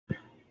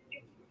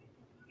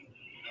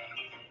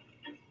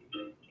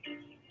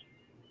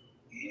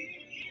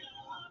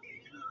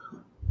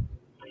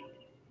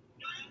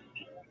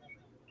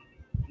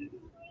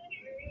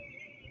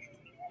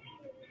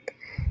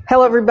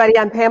Hello, everybody.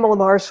 I'm Pamela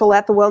Marshall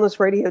at the Wellness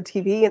Radio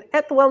TV and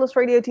at the Wellness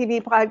Radio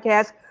TV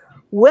podcast.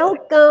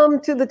 Welcome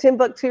to the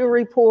Timbuktu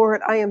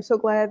Report. I am so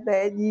glad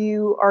that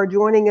you are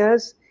joining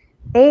us,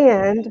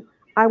 and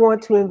I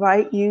want to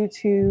invite you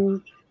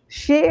to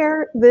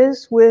share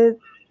this with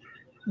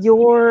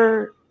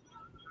your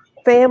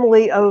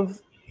family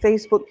of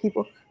Facebook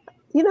people.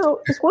 You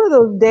know, it's one of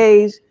those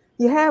days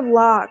you have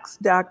locks,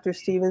 Dr.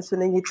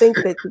 Stevenson, and you think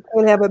that you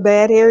can't have a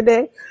bad hair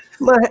day.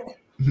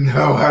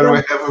 No, how do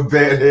I have a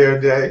bad hair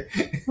day?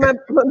 My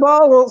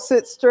ball won't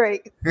sit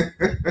straight.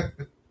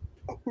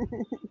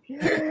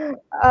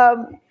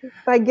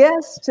 My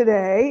guest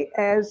today,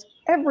 as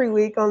every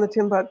week on the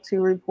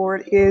Timbuktu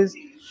Report, is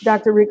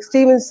Dr. Rick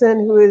Stevenson,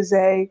 who is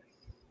a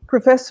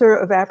professor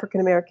of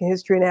African American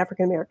history and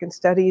African American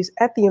studies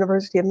at the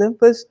University of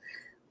Memphis.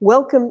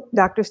 Welcome,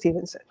 Dr.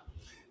 Stevenson.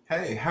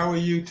 Hey, how are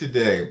you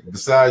today?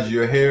 Besides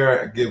your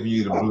hair giving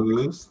you the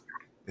blues?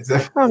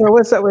 I don't know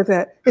what's up with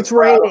that. It's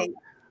raining.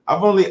 I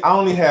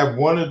only have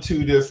one or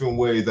two different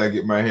ways I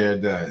get my hair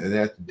done, and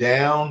that's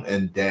down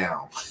and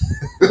down.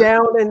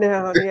 Down and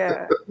down,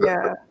 yeah.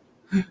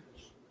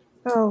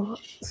 Oh,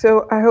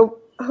 so I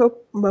hope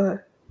my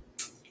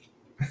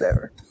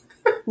whatever.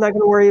 I'm not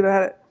gonna worry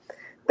about it.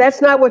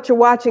 That's not what you're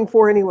watching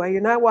for anyway.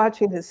 You're not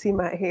watching to see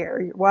my hair.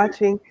 You're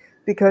watching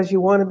because you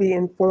want to be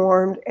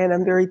informed, and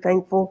I'm very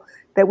thankful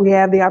that we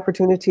have the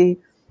opportunity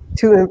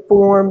to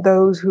inform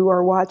those who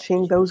are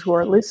watching, those who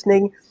are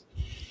listening,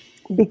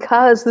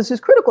 because this is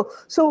critical.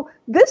 So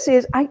this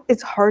is,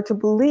 it's hard to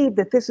believe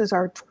that this is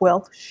our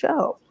 12th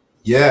show.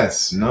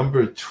 Yes,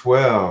 number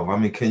 12. I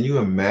mean, can you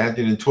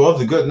imagine? And 12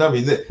 is a good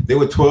number. They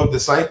were 12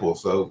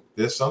 disciples, so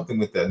there's something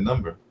with that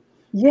number.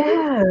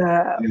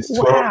 Yeah. It's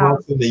 12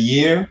 months in the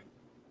year.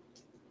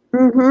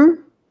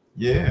 Mm-hmm.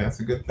 Yeah, that's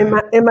a good thing.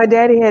 And my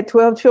daddy had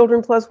 12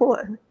 children plus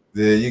one.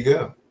 There you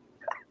go.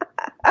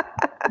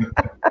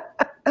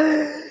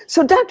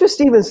 So Dr.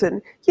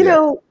 Stevenson, you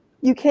know,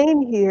 you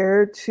came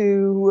here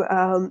to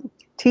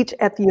teach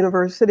at the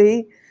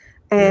university,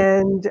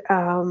 and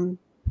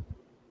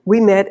we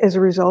met as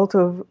a result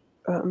of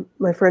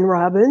my friend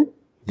Robin.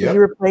 Yep. You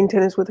were playing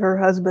tennis with her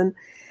husband.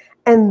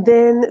 And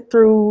then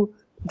through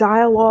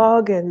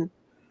dialogue, and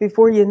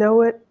before you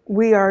know it,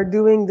 we are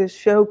doing this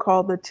show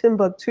called the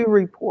Timbuktu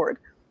Report.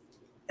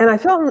 And I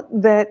felt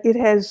that it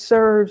has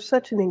served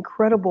such an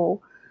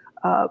incredible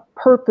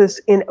purpose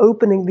in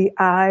opening the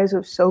eyes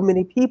of so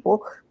many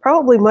people,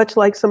 probably much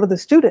like some of the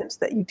students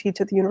that you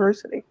teach at the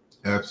university.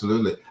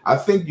 Absolutely. I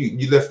think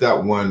you left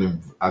out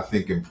one, I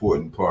think,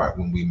 important part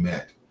when we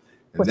met.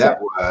 And What's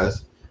that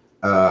was,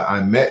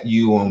 I met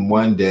you on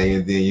one day,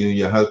 and then you and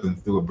your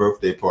husband threw a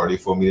birthday party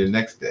for me the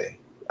next day.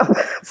 Oh,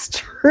 that's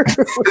true.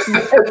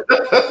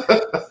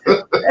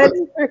 That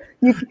is true.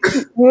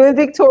 You and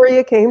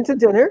Victoria came to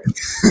dinner.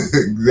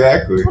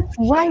 Exactly. That's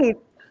right.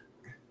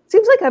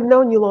 Seems like I've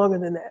known you longer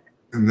than that.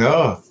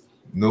 No,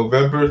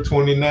 November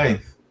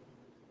 29th.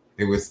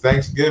 It was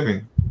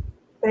Thanksgiving.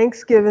 And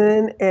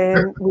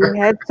we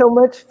had so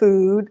much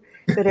food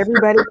that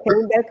everybody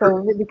came back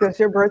over because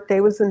your birthday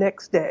was the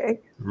next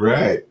day.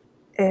 Right.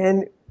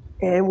 And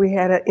we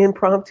had an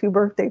impromptu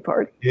birthday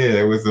party. Yeah,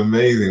 it was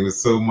amazing. It was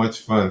so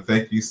much fun.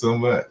 Thank you so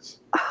much.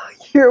 Oh,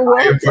 you're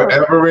welcome. I am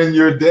forever in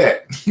your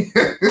debt.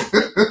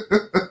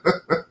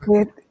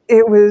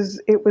 It was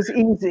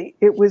easy.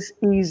 It was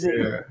easy.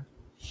 Yeah.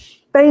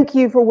 Thank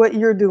you for what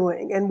you're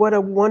doing, and what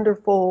a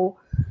wonderful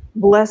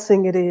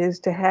blessing it is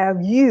to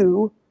have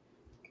you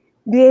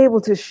be able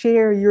to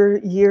share your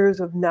years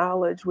of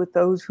knowledge with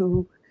those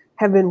who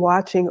have been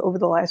watching over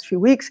the last few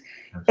weeks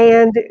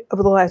and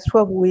over the last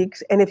 12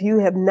 weeks. And if you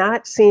have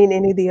not seen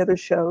any of the other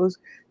shows,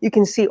 you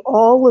can see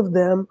all of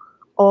them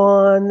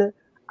on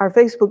our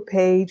Facebook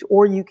page,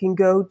 or you can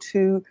go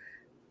to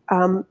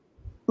my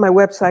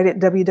website at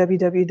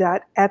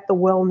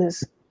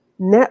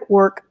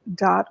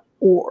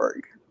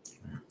www.atthewellnessnetwork.org.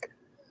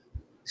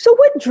 So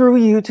what drew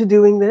you to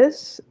doing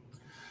this?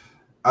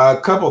 A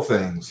couple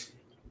things.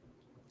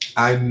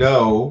 I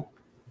know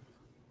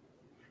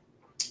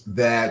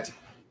that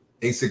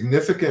a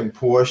significant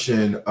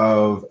portion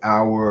of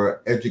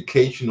our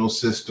educational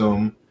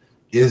system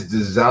is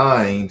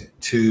designed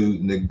to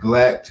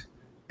neglect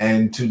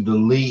and to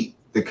delete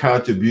the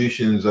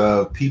contributions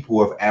of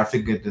people of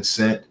African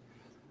descent,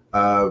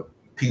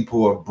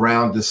 people of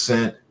brown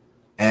descent,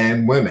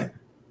 and women.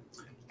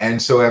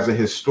 And so as a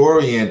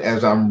historian,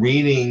 as I'm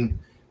reading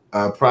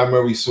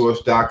primary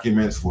source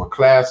documents for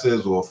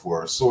classes or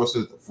for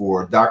sources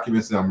for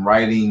documents that I'm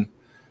writing,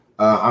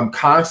 I'm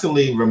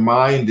constantly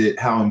reminded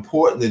how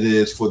important it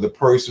is for the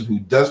person who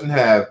doesn't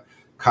have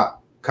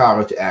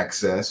college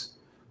access,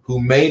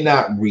 who may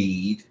not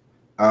read,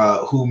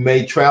 who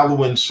may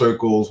travel in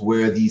circles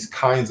where these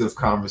kinds of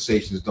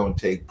conversations don't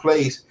take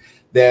place,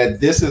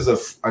 that this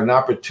is an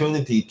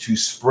opportunity to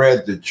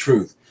spread the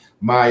truth.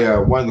 My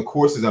one of the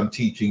courses I'm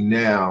teaching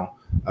now,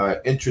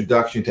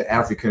 Introduction to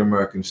African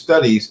American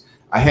Studies,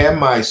 I had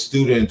my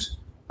students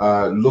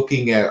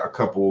looking at a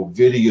couple of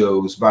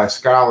videos by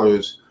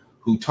scholars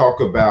who talk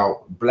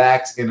about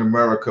Blacks in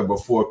America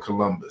before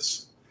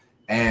Columbus.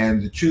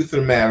 And the truth of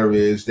the matter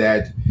is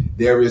that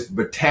there is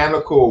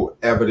botanical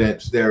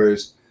evidence, there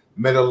is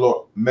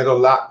metallurgical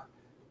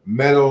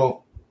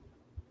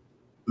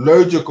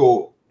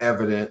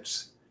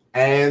evidence,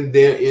 and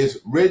there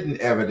is written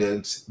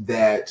evidence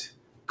that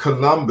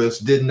Columbus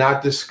did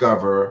not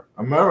discover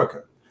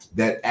America,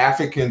 that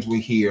Africans were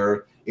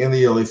here in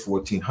the early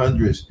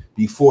 1400s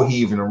before he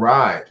even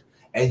arrived.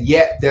 And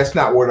yet that's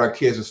not what our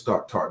kids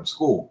are taught in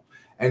school.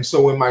 And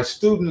so when my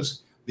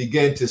students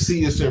begin to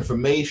see this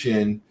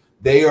information,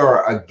 they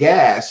are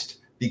aghast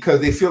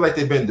because they feel like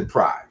they've been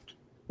deprived,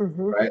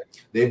 right?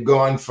 They've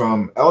gone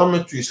from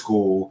elementary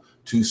school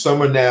to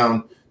some are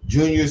now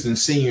juniors and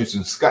seniors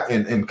in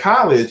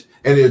college,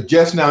 and they're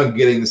just now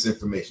getting this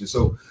information.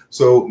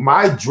 So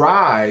my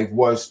drive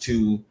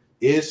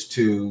is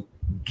to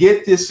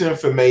get this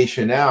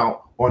information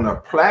out on a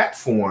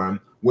platform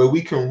where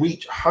we can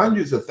reach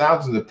hundreds of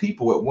thousands of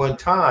people at one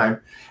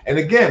time. And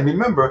again,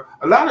 remember,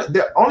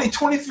 only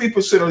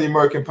 23% of the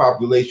American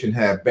population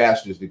have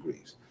bachelor's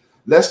degrees.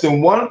 Less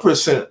than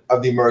 1%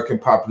 of the American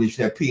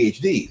population have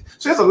PhDs.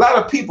 So there's a lot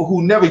of people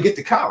who never get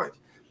to college.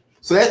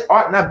 So that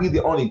ought not be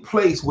the only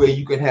place where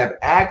you can have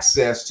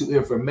access to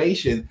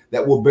information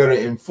that will better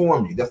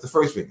inform you. That's the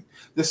first thing.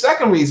 The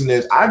second reason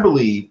is I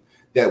believe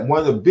that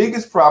one of the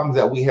biggest problems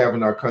that we have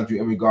in our country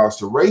in regards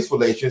to race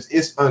relations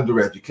is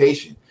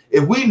undereducation.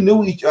 If we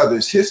knew each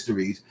other's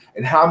histories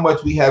and how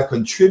much we have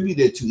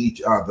contributed to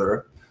each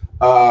other,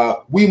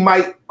 we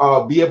might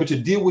be able to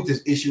deal with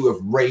this issue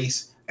of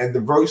race and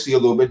diversity a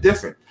little bit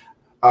different.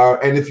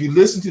 And if you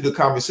listen to the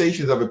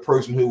conversations of a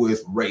person who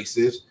is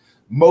racist,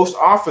 most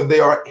often they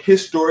are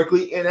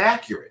historically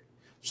inaccurate.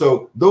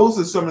 So those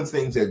are some of the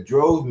things that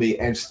drove me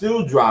and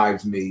still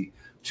drives me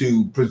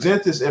to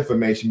present this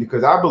information,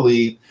 because I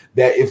believe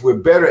that if we're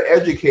better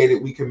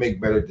educated, we can make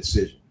better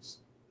decisions.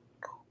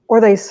 Or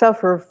they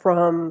suffer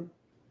from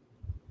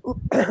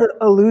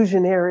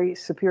illusionary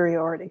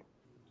superiority.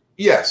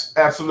 Yes,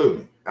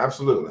 absolutely.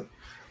 Absolutely.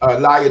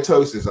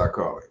 Liatosis, I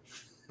call it.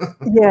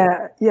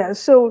 Yeah.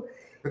 So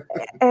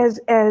as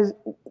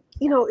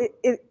you know,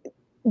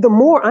 the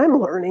more I'm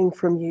learning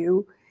from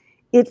you,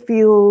 it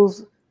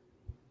feels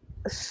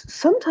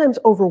sometimes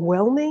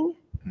overwhelming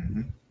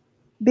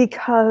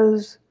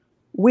because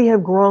we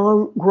have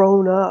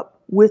grown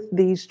up with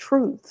these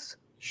truths.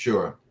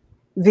 Sure.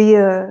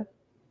 Via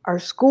our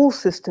school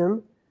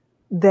system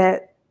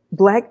that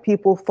Black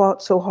people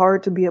fought so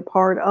hard to be a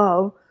part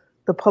of,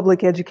 the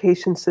public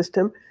education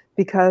system,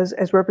 because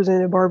as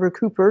Representative Barbara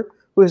Cooper,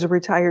 who is a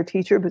retired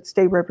teacher but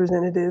state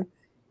representative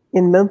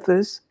in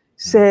Memphis,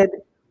 said,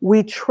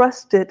 we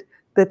trusted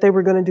that they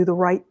were going to do the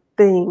right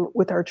thing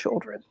with our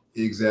children.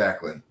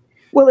 Exactly.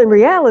 Well, in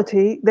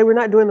reality, they were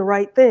not doing the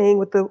right thing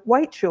with the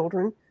white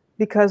children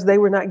because they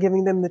were not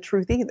giving them the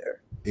truth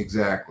either.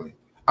 Exactly.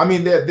 I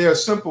mean, there are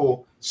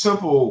simple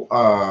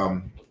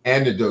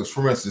anecdotes.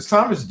 For instance,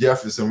 Thomas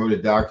Jefferson wrote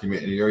a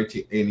document in the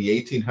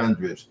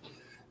 1800s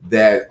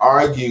that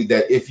argued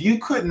that if you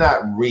could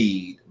not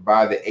read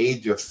by the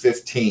age of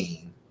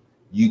 15,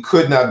 you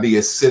could not be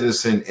a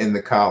citizen in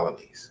the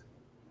colonies.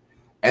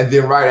 And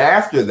then right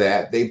after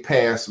that, they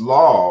passed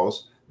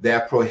laws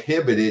that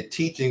prohibited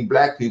teaching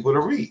Black people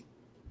to read.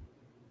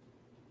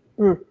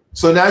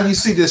 So now you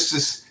see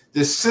this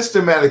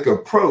systematic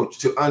approach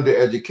to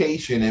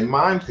undereducation and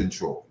mind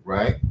control,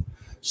 right?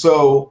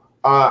 So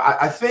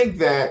I think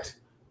that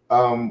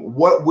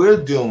what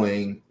we're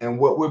doing and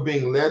what we're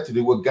being led to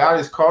do, what God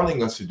is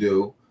calling us to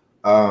do,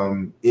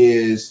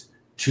 is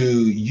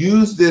to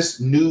use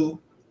this new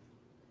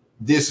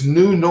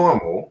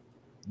normal,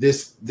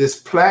 this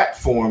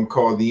platform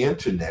called the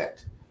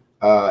internet,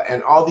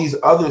 and all these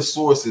other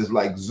sources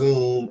like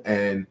Zoom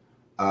and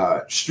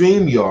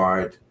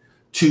StreamYard,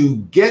 to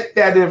get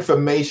that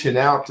information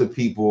out to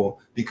people,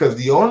 because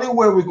the only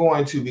way we're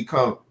going to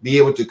be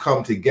able to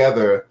come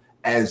together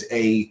as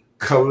a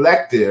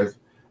collective,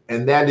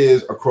 and that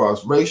is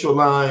across racial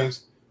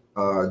lines,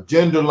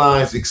 gender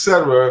lines,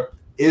 etc.,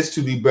 is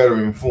to be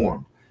better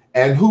informed.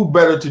 And who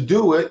better to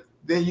do it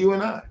than you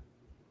and I?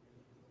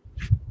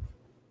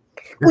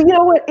 Well, you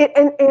know what?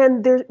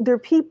 And there are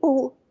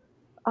people.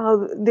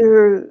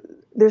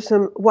 There's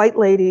some white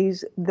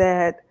ladies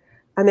that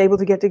I'm able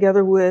to get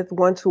together with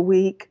once a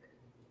week.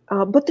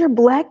 But they're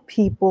Black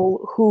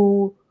people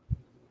who,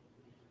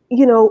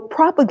 you know,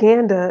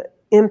 propaganda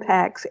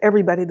impacts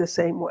everybody the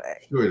same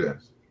way. Sure it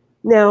is.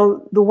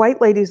 Now, the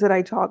white ladies that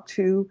I talk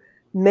to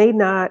may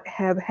not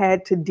have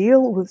had to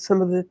deal with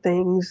some of the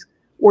things,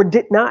 or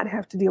did not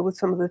have to deal with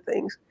some of the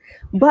things,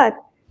 but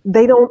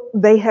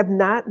they have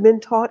not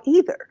been taught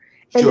either.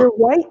 And they're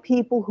white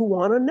people who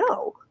want to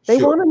know. They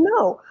want to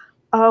know.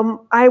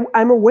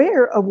 I'm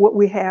aware of what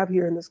we have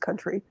here in this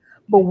country,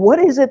 but what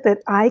is it that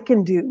I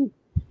can do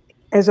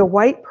as a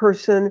white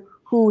person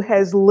who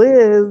has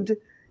lived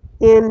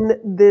in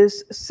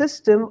this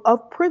system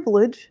of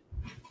privilege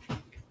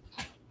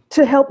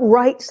to help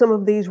right some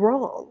of these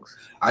wrongs?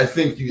 I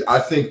think you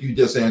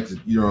just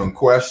answered your own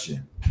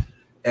question,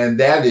 and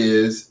that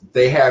is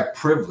they have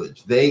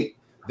privilege.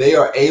 they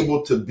are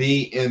able to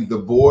be in the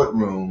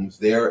boardrooms,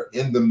 they're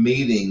in the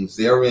meetings,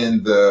 they're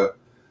in the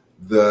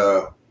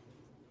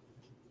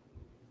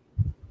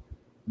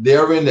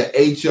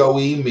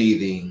HOE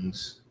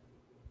meetings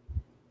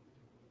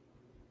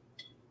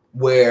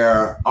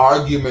where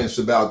arguments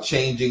about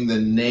changing the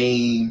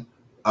name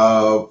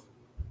of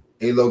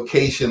a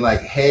location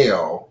like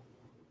Hale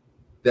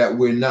that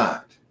we're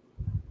not.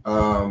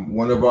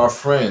 One of our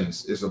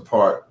friends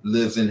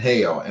lives in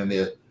Hale, and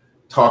they're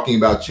talking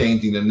about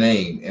changing the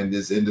name. And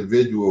this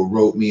individual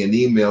wrote me an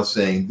email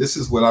saying, this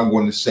is what I'm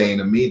going to say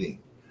in a meeting.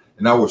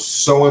 And I was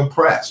so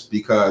impressed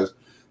because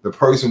the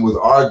person was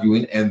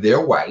arguing, and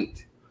they're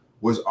white,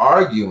 was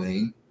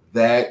arguing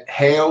that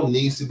Hale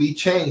needs to be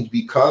changed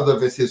because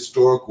of its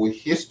historical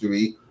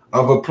history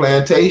of a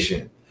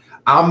plantation.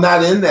 I'm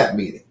not in that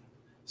meeting.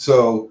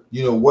 So,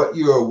 you know, what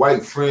your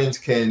white friends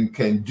can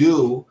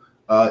do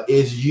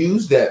is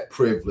use that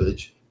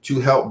privilege to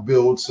help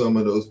build some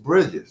of those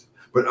bridges.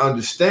 But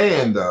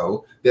understand,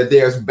 though, that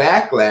there's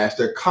backlash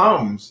that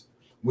comes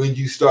when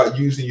you start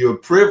using your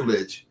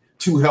privilege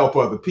to help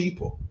other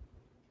people.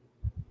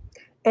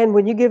 And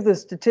when you give the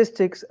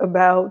statistics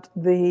about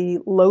the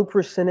low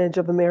percentage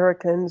of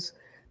Americans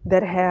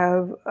that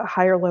have a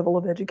higher level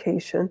of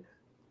education,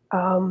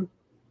 and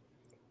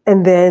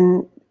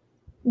then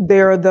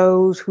there are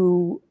those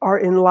who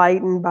are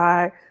enlightened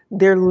by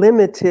their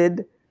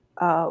limited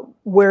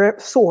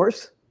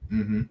source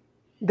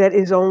that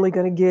is only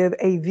going to give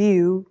a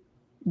view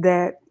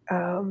that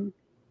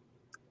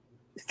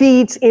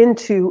feeds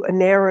into a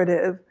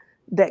narrative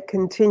that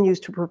continues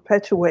to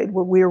perpetuate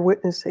what we are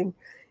witnessing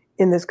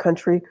in this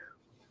country.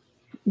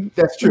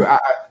 That's true.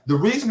 The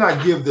reason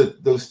I give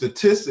those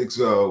statistics,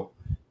 though,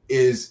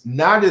 is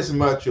not as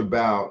much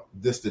about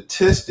the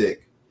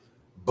statistic,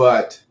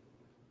 but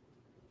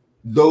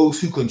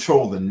those who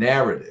control the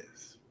narrative.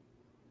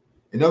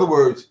 In other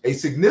words, a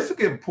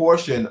significant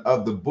portion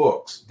of the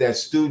books that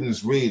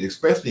students read,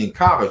 especially in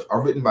college,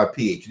 are written by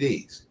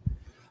PhDs.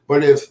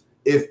 But if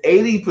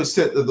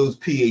 80% of those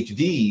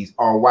PhDs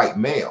are white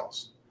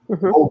males,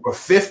 over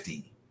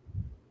 50,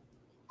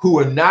 who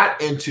are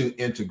not into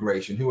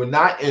integration, who are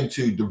not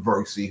into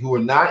diversity, who are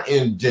not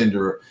in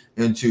gender,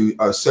 into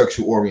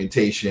sexual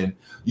orientation,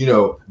 you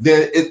know,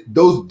 then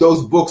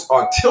those books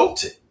are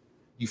tilted.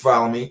 You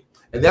follow me?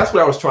 And that's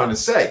what I was trying to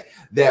say,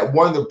 that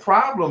one of the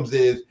problems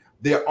is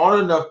there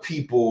aren't enough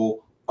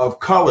people of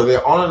color,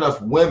 there aren't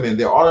enough women,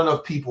 there aren't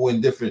enough people in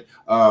different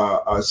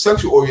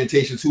sexual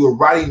orientations who are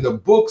writing the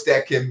books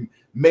that can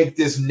make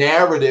this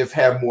narrative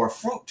have more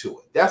fruit to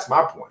it. That's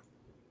my point.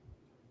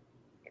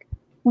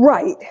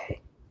 Right.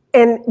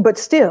 But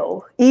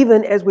still,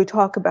 even as we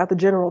talk about the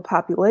general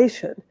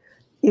population,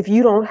 if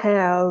you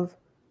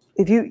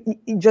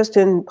just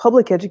in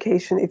public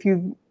education, if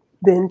you've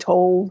been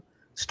told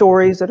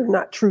stories that are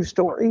not true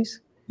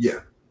stories. Yeah.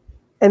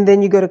 And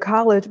then you go to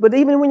college, but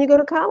even when you go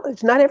to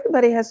college, not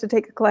everybody has to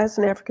take a class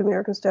in African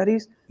American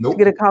studies to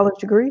get a college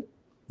degree.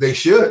 They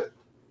should.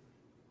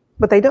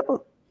 But they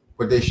don't.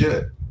 But they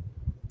should.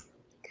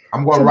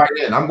 I'm going to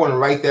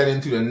write that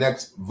into the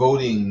next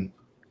voting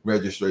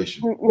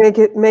registration. Make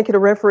it a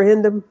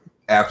referendum.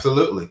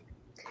 Absolutely.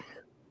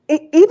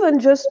 Even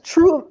just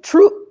true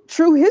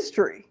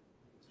history.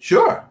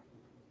 Sure.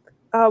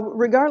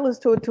 Regardless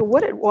to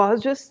what it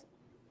was, just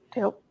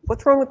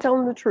what's wrong with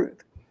telling the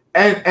truth?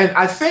 And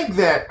I think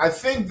that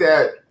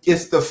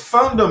it's the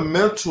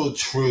fundamental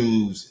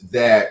truths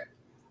that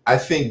I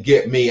think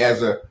get me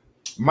as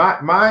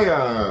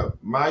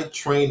my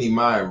training,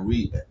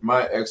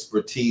 my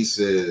expertise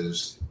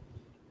is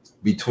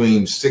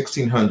between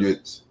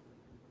 1600s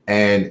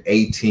and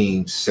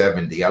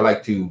 1870. I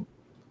like to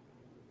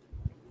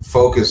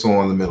focus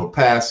on the Middle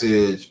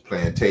Passage,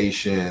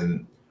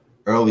 plantation,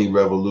 early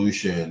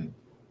Revolution.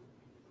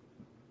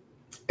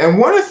 And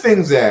one of the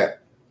things that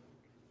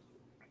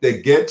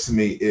gets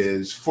me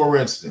is, for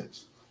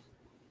instance,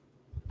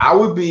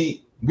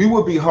 we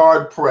would be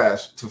hard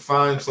pressed to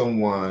find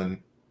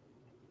someone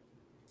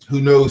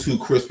who knows who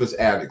Crispus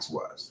Attucks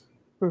was,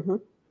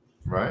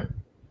 right?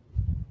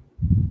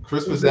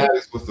 Crispus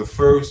Attucks was the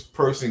first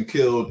person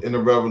killed in the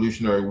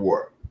Revolutionary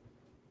War,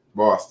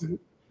 Boston.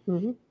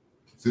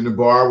 He's in the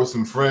bar with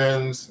some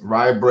friends,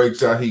 riot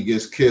breaks out, he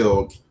gets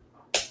killed,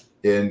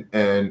 and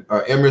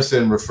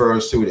Emerson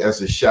refers to it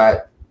as a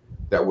shot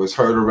that was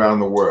heard around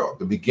the world.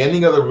 The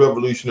beginning of the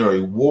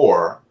Revolutionary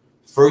War,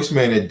 first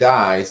man that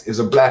dies is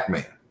a black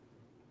man.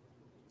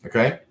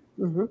 Okay?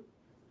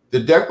 The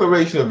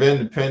Declaration of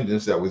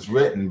Independence that was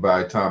written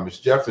by Thomas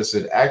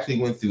Jefferson actually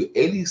went through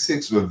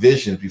 86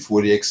 revisions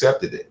before they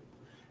accepted it.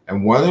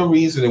 And one of the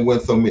reasons it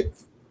went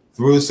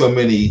through so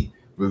many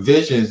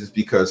revisions is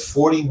because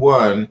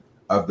 41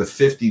 of the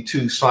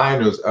 52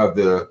 signers of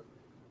the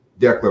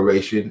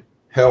Declaration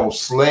held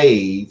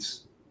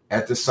slaves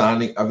at the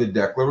signing of the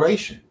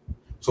Declaration.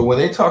 So when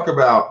they talk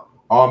about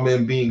all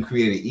men being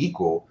created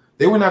equal,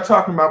 they were not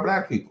talking about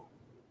black people,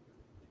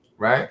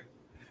 right?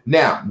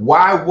 Now,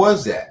 why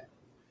was that?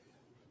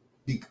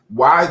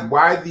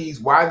 Why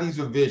these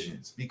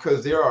revisions?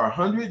 Because there are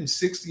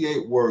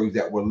 168 words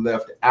that were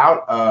left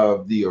out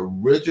of the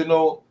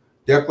original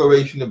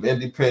Declaration of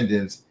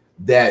Independence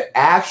that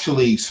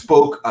actually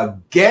spoke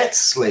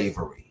against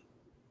slavery.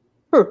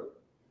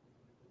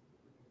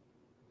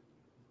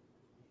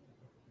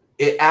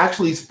 It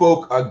actually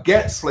spoke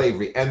against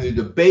slavery, and the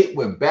debate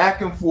went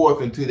back and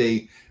forth until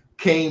they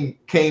came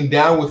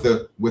down with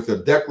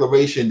a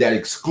declaration that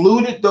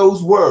excluded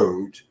those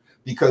words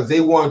because they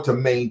wanted to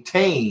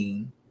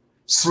maintain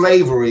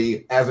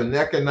slavery as an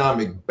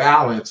economic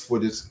balance for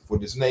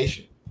this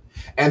nation.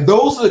 And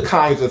those are the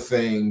kinds of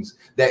things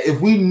that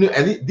if we knew,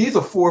 and these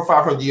are 400 or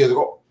 500 years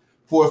ago,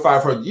 400 or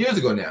 500 years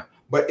ago now,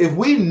 but if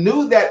we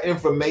knew that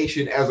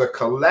information as a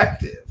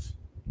collective,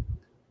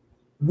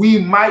 we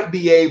might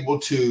be able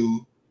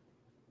to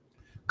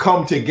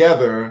come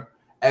together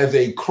as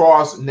a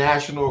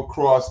cross-national,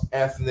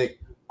 cross-ethnic,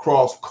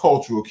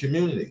 cross-cultural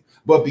community.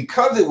 But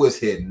because it was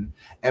hidden,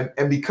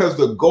 and because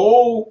the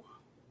goal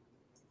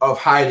of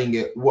hiding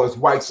it was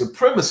white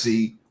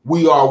supremacy,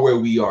 we are where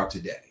we are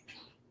today.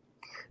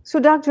 So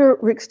Dr.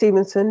 Rick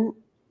Stevenson,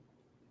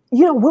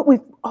 you know what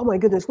oh my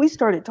goodness, we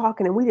started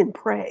talking and we didn't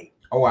pray.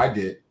 Oh, I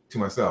did to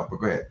myself, but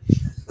go ahead.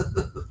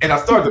 And I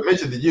started to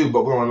mention to you,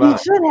 but we're online. You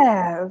should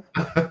have.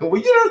 Well,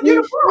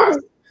 you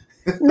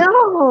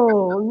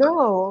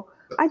No.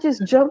 I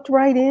just jumped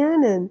right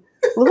in, and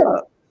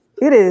look,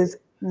 it is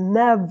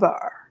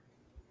never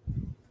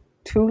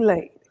too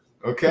late.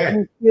 Okay.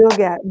 You still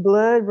got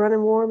blood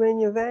running warm in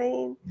your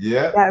vein.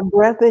 Yeah. Got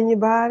breath in your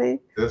body.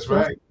 That's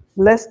right.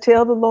 Let's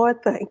tell the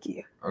Lord thank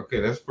you. Okay,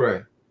 let's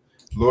pray.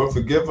 Lord,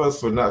 forgive us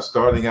for not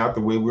starting out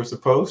the way we're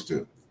supposed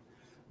to.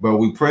 But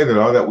we pray that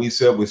all that we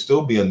said will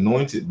still be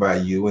anointed by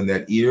you, and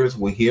that ears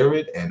will hear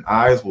it and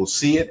eyes will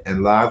see it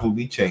and lives will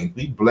be changed.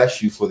 We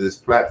bless you for this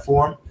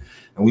platform.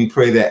 And we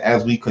pray that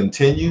as we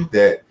continue,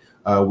 that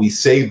we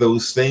say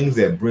those things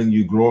that bring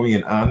you glory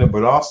and honor,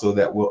 but also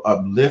that will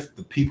uplift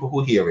the people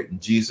who hear it. In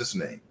Jesus'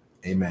 name,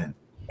 amen.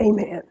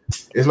 Amen.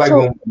 It's like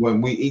when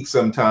we eat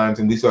sometimes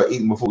and we start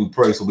eating before we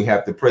pray, so we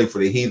have to pray for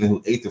the heathen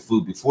who ate the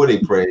food before they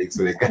prayed.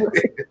 So they got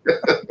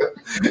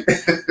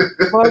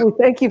Lord, we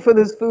thank you for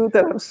this food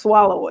that I'm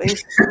swallowing.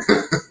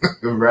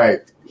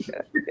 Right.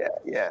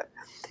 Yeah.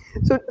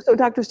 So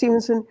Dr.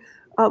 Stevenson,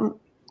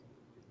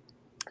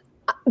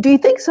 do you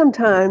think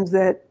sometimes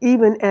that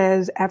even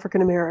as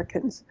African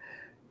Americans,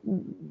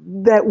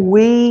 that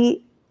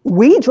we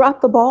drop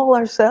the ball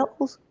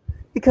ourselves?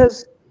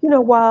 Because, you know,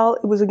 while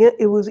it was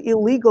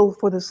illegal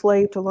for the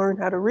slave to learn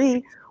how to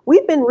read,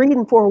 we've been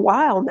reading for a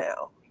while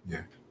now.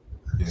 Yeah.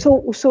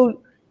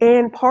 So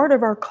and part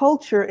of our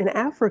culture in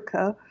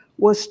Africa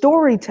was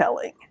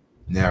storytelling.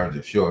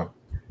 Narrative, sure.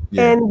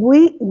 Yeah. And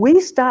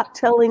we stopped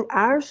telling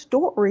our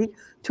story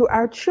to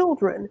our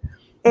children,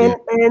 and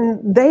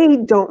they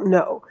don't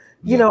know.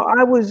 You know,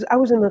 I was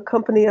in the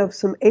company of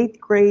some 8th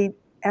grade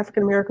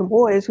African American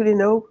boys who didn't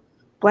know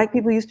Black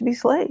people used to be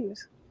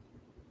slaves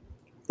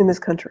in this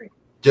country.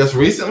 Just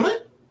recently?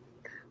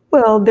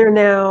 Well, they're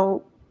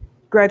now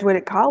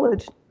graduated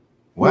college.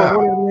 Wow.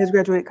 One of them has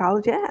graduated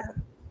college. Yeah.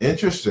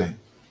 Interesting.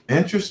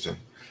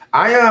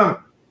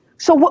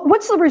 So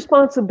what's the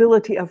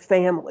responsibility of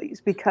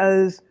families?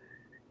 Because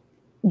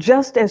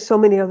just as so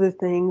many other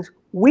things,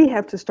 we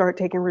have to start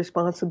taking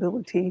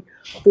responsibility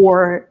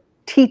for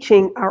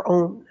teaching our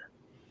own.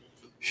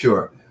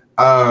 Sure.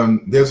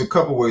 There's a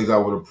couple ways I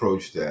would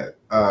approach that.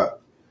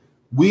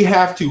 We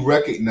have to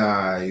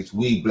recognize,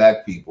 we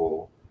Black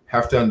people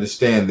have to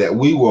understand that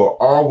we will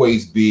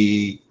always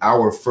be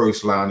our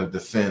first line of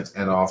defense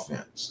and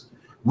offense.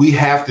 We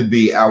have to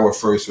be our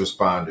first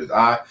responders.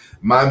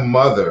 My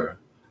mother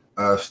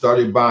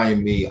started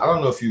buying me, I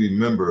don't know if you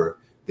remember,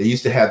 they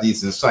used to have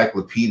these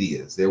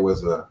encyclopedias. There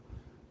was a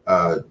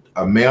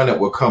man that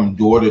would come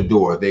door to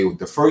door.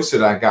 The first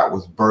that I got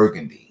was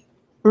Burgundy.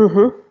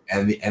 Mm-hmm.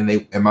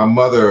 And my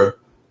mother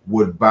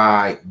would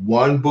buy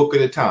one book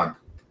at a time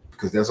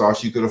because that's all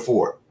she could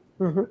afford.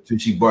 Mm-hmm. So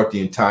she bought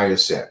the entire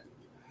set.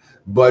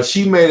 But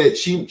she made it,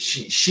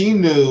 she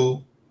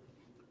knew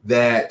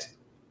that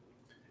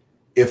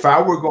if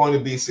I were going to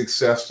be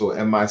successful,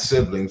 and my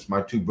siblings,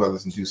 my 2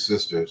 brothers and 2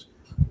 sisters,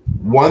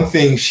 one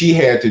thing she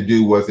had to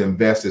do was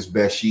invest as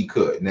best she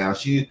could. Now,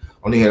 she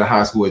only had a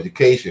high school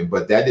education,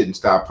 but that didn't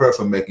stop her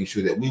from making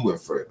sure that we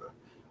went further.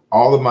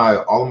 All of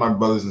my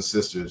brothers and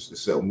sisters,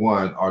 except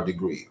one, are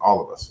degree,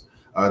 all of us.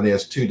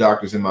 There's 2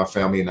 doctors in my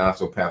family, and an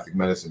osteopathic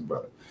medicine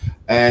brother.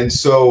 And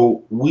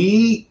so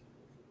we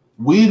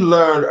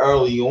learned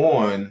early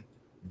on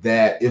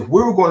that if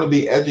we were going to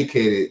be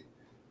educated,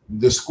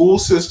 the school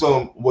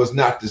system was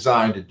not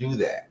designed to do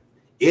that.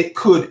 It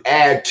could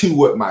add to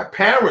what my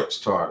parents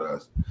taught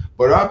us,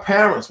 but our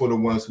parents were the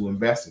ones who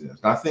invested in us.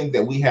 And I think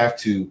that we have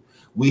to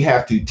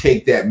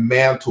take that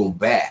mantle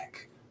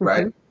back,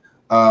 right?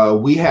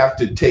 Mm-hmm. We have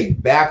to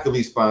take back the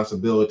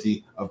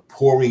responsibility of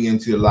pouring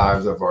into the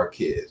lives of our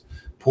kids.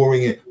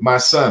 Pouring in. My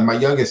son, my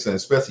youngest son,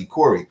 especially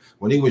Corey,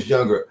 when he was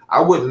younger,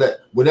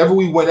 whenever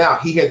we went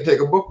out, he had to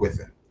take a book with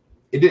him.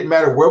 It didn't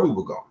matter where we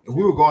were going. If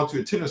we were going to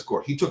a tennis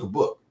court, he took a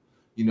book.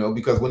 you know,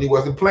 because when he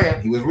wasn't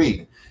playing, he was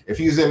reading. If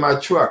he was in my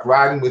truck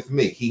riding with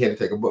me, he had to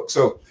take a book.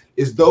 So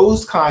it's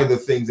those kinds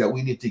of things that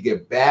we need to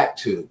get back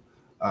to,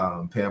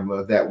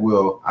 Pamela, that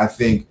will, I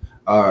think,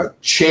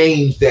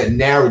 change that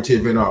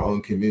narrative in our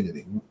own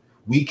community.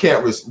 We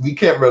can't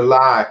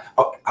rely.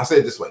 Oh, I'll say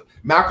it this way.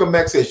 Malcolm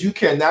X says you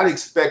cannot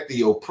expect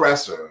the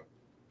oppressor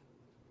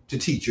to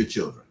teach your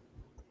children.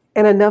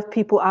 And enough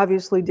people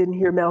obviously didn't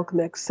hear Malcolm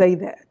X say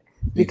that,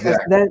 because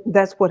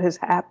that's what has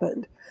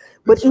happened.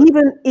 But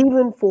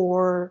even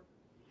for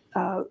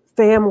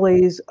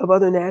families of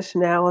other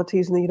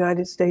nationalities in the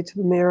United States of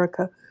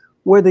America,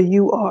 whether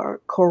you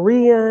are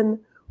Korean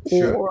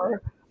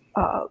or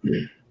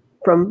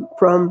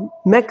from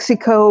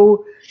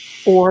Mexico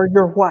or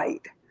you're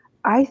white,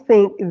 I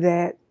think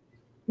that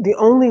the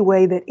only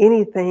way that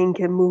anything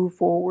can move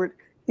forward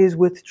is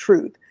with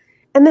truth.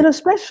 And then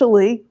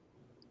especially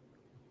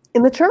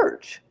in the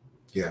church.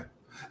 Yeah.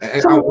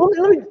 So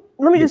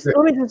let me just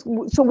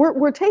so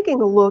we're taking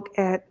a look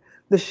at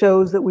the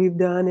shows that we've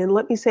done, and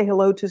let me say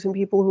hello to some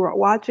people who are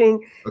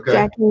watching. Okay.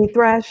 Jackie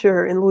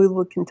Thrasher in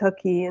Louisville,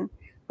 Kentucky, and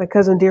my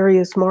cousin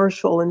Darius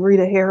Marshall and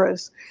Rita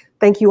Harris.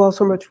 Thank you all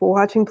so much for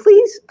watching.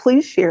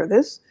 Please share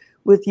this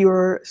with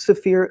your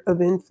sphere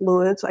of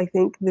influence. I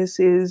think this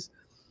is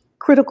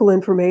critical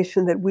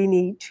information that we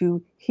need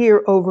to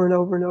hear over and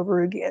over and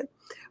over again.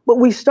 But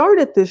we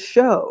started this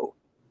show,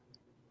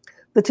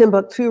 the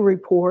Timbuktu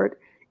Report,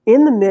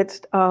 in the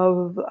midst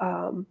of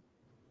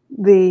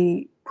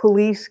the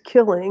police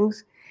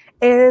killings.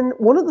 And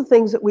one of the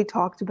things that we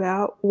talked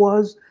about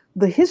was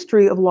the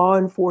history of law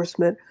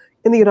enforcement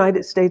in the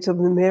United States of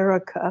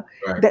America,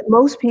 that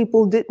most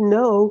people didn't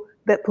know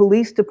that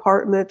police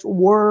departments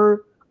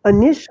were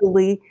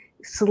initially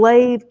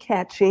slave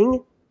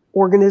catching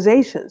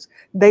organizations.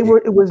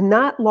 It was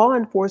not law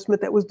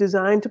enforcement that was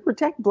designed to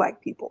protect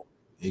Black people.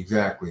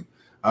 Exactly.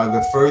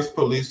 The first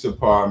police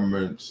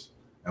departments,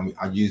 and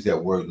I use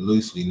that word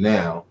loosely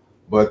now,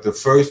 but the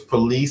first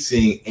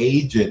policing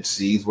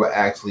agencies were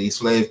actually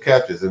slave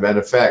catchers. As a matter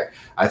of fact,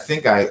 I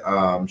think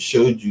I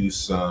showed you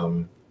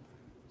some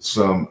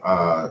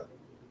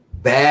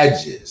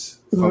badges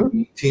from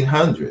the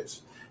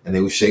 1800s, and they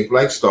were shaped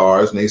like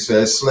stars, and they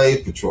said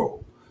Slave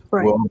Patrol.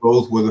 Right. Well,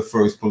 those were the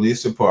first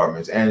police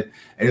departments. And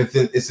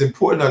it's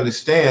important to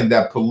understand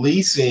that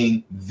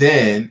policing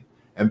then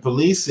and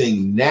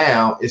policing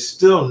now is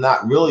still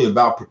not really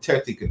about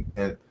protecting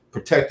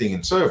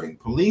and serving.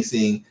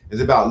 Policing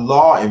is about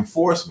law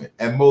enforcement.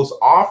 And most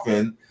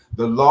often,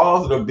 the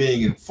laws that are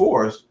being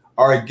enforced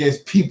are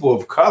against people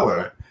of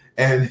color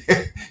and,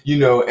 you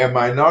know, and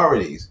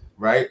minorities,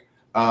 right?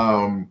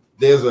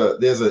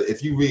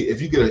 If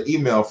you get an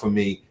email from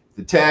me,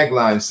 the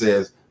tagline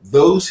says,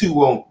 "Those who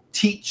won't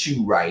teach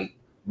you right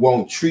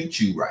won't treat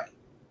you right."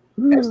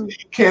 And so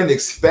you can't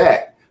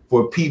expect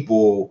for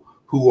people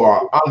who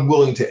are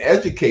unwilling to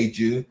educate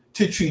you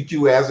to treat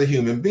you as a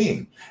human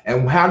being.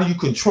 And how do you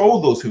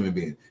control those human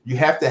beings? You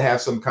have to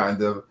have some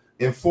kind of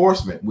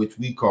enforcement, which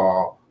we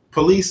call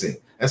policing.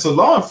 And so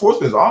law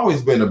enforcement has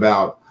always been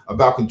about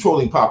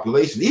controlling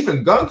population,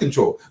 even gun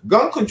control.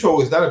 Gun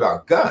control is not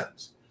about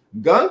guns.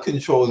 Gun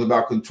control is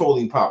about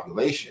controlling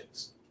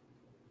populations.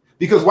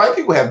 Because white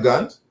people have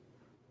guns,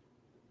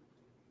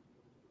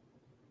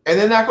 and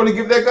they're not going to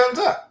give their guns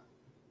up.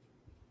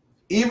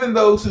 Even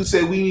those who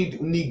say we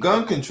need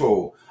gun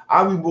control,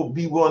 I will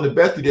be willing to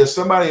bet you there's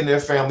somebody in their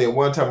family at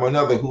one time or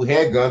another who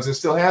had guns and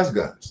still has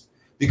guns.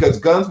 Because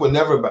guns were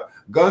never about,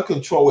 gun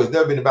control has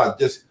never been about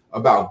just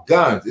about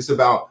guns. It's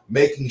about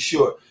making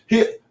sure.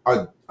 Here,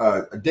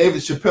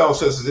 David Chappelle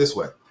says it this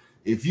way: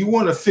 if you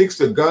want to fix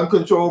the gun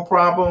control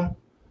problem,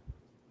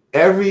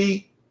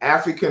 every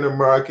African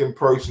American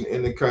person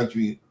in the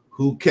country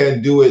who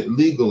can do it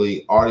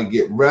legally ought to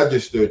get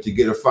registered to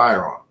get a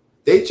firearm.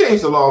 They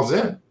changed the laws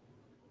then.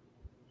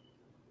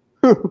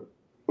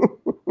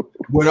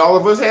 When all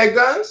of us had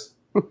guns,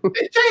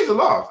 they changed the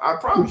laws. I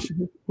promise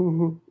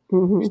you.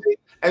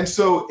 And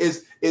so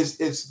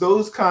it's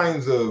those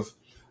kinds of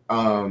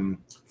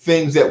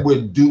things that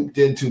we're duped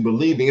into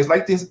believing. It's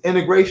like this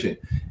integration.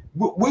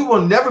 We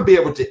will never be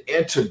able to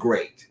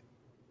integrate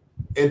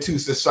into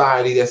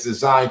society that's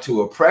designed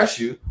to oppress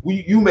you.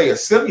 You may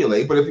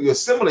assimilate, but if you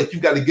assimilate,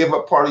 you've got to give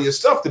up part of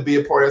yourself to be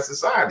a part of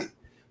society,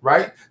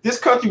 right? This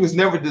country was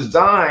never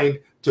designed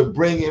to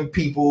bring in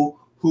people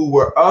who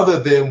were other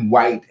than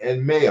white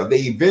and male.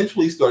 They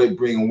eventually started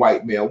bringing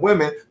white male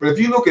women, but if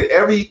you look at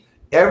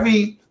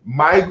every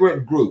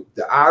migrant group,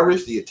 the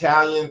Irish, the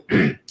Italian,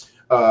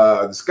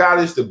 the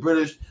Scottish, the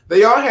British,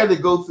 they all had to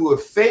go through a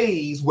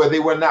phase where they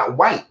were not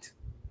white.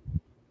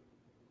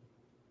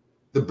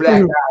 The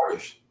Black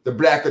Irish, the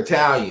Black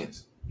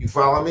Italians, you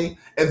follow me?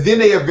 And then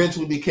they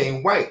eventually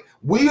became white.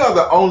 We are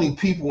the only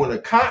people on the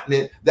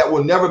continent that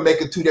will never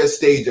make it to that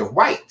stage of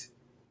white.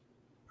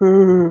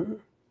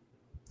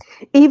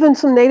 Even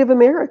some Native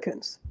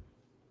Americans.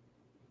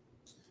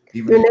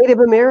 There are Native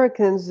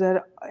Americans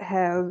that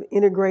have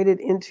integrated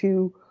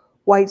into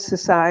white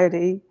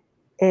society,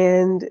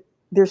 and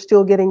they're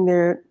still getting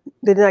they're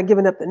not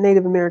giving up the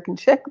Native American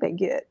check they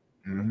get.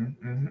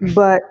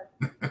 but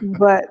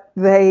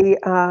they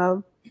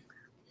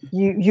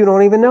you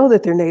don't even know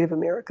that they're Native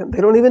American.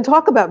 They don't even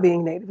talk about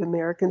being Native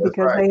American That's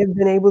because right. they have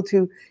been able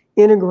to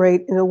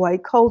integrate in a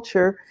white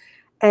culture,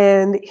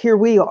 and here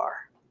we are.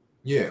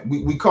 Yeah,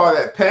 we call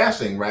that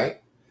passing,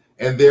 right?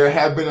 And there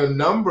have been a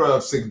number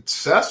of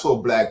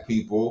successful Black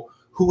people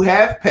who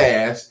have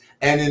passed,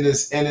 and in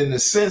a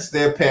sense,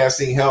 their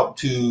passing helped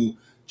to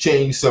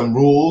change some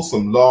rules,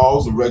 some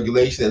laws, and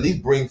regulations, at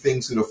least bring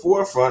things to the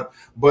forefront.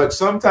 But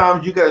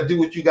sometimes you got to do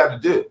what you got to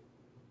do.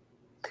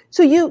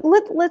 So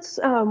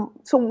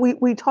so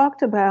we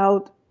talked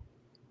about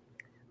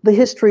the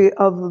history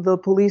of the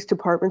police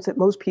departments that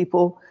most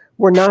people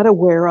were not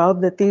aware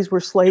of, that these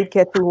were slave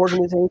catching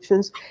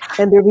organizations.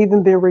 And there have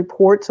even been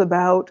reports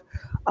about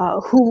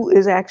who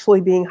is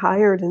actually being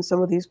hired in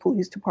some of these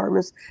police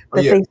departments, Oh,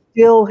 that yeah. they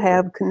still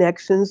have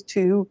connections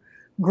to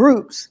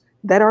groups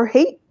that are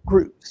hate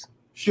groups.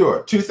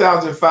 Sure.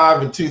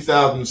 2005 and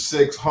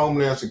 2006,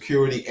 Homeland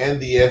Security and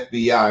the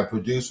FBI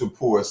produced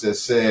reports that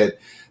said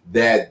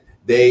that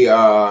they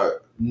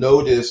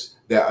noticed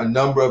that a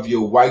number of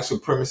your white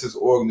supremacist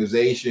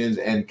organizations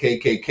and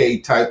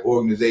KKK type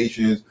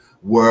organizations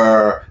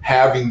were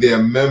having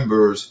their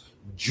members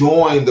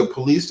join the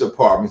police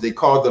departments. They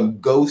called them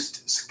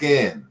ghost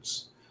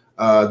skins.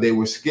 They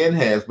were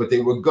skinheads, but they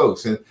were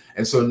ghosts.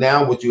 And so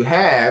now what you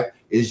have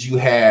is you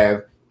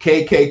have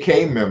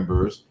KKK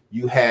members,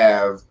 you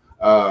have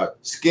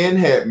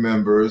skinhead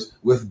members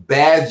with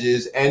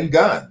badges and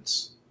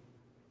guns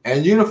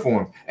and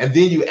uniforms. And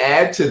then you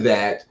add to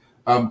that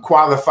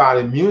qualified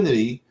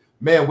immunity.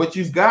 Man, what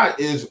you've got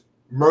is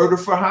murder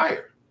for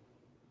hire.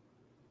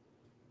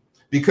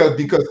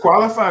 Because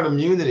qualified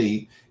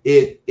immunity,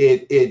 it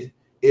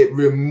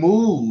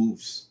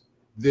removes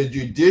the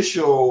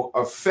judicial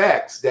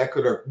effects that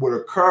would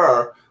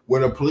occur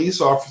when a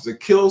police officer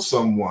kills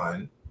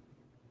someone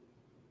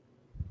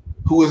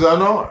who is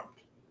unarmed.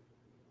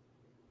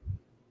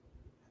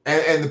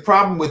 And the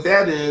problem with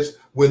that is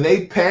when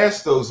they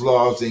passed those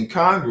laws in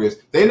Congress,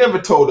 they never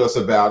told us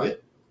about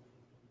it.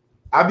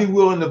 I'd be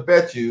willing to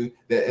bet you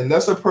that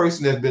unless a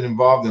person has been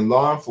involved in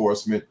law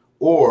enforcement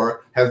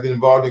or has been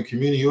involved in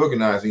community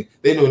organizing,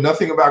 they know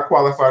nothing about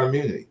qualified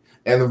immunity.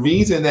 And the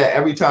reason that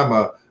every time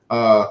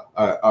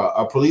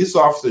a police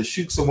officer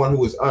shoots someone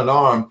who is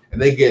unarmed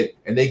and they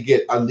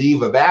get a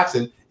leave of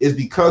absence is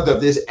because of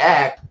this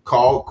act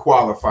called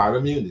qualified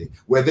immunity,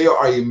 where they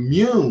are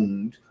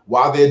immune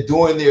while they're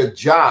doing their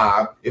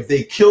job if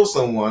they kill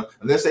someone,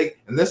 unless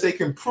they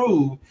can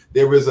prove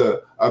there is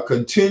a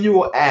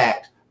continual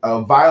act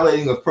of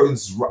violating a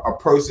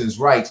person's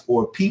rights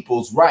or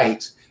people's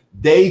rights,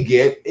 they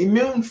get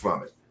immune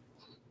from it.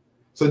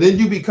 So then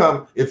you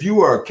become, if you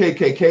are a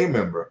KKK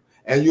member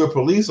and you're a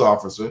police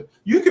officer,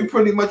 you can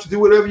pretty much do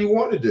whatever you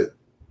want to do.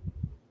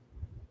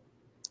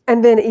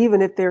 And then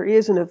even if there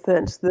is an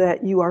offense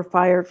that you are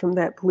fired from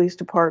that police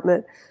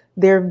department,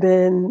 there have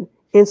been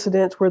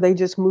incidents where they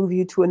just move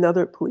you to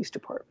another police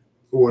department.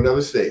 Or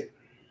another state.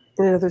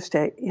 In another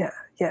state, yeah,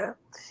 yeah.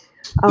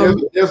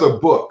 There's a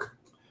book.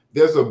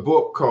 There's a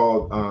book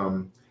called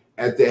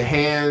At the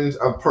Hands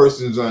of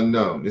Persons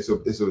Unknown. It's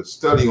a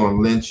study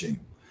on lynching.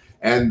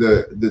 And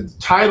the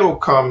title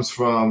comes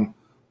from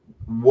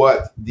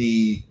what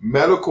the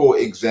medical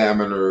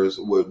examiners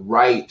would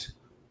write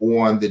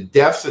on the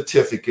death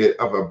certificate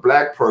of a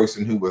Black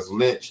person who was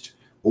lynched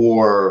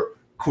or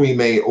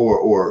cremated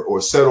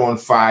or set on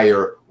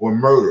fire or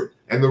murdered.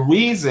 And the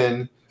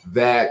reason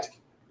that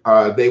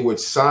they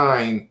would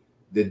sign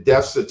the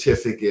death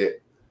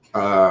certificate,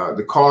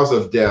 the cause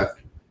of death,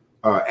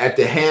 at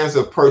the hands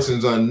of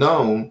persons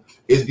unknown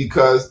is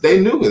because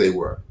they knew who they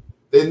were.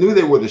 They knew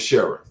they were the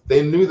sheriff.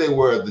 They knew they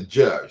were the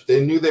judge.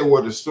 They knew they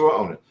were the store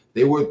owner.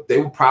 They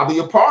were probably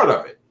a part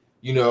of it,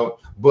 you know.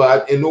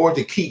 But in order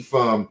to keep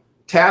from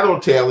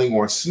tattletaling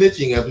or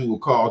snitching, as we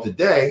would call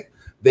today,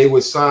 they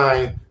would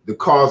sign the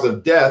cause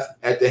of death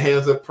at the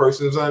hands of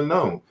persons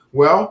unknown.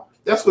 Well,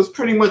 that's what's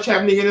pretty much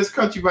happening in this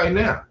country right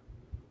now,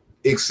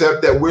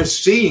 except that we're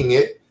seeing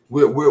it.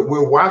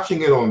 We're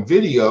watching it on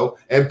video,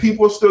 and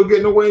people are still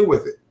getting away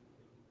with it.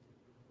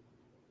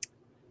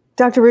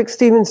 Dr. Rick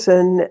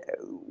Stevenson,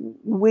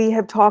 we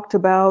have talked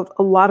about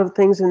a lot of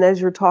things, and as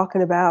you're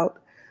talking about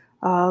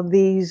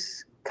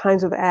these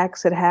kinds of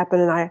acts that happen,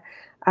 and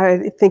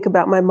I think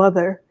about my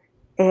mother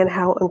and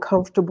how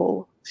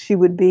uncomfortable she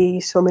would be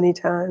so many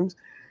times,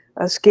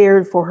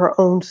 scared for her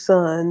own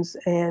sons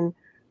and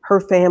her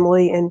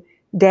family, and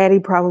Daddy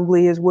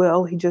probably as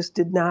well. He just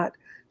did not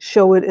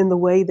show it in the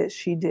way that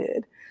she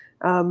did.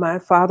 My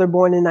father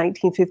born in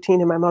 1915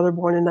 and my mother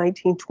born in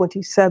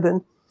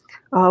 1927,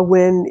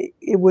 when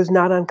it was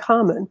not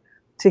uncommon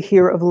to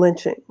hear of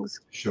lynchings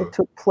that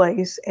took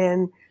place,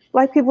 and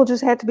Black people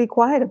just had to be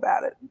quiet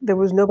about it. There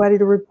was nobody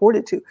to report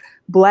it to.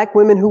 Black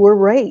women who were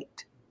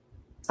raped,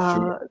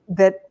 and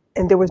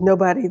there was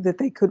nobody that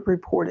they could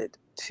report it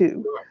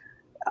to.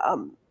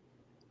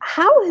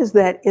 How has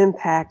that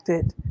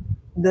impacted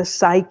the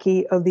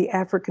psyche of the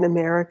African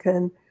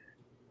American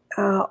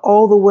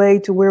all the way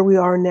to where we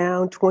are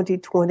now,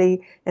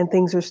 2020, and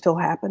things are still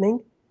happening?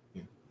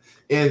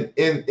 in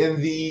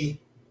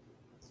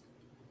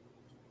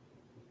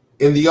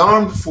the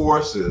armed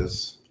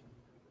forces,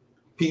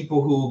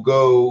 people who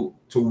go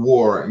to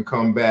war and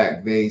come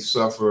back, they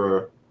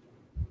suffer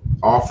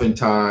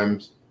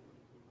oftentimes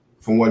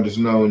from what is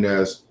known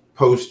as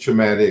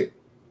post-traumatic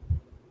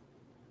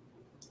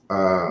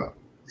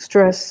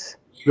stress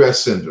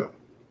syndrome.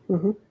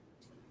 Mm-hmm.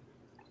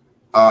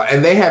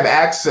 And they have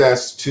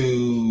access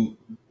to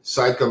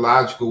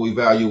psychological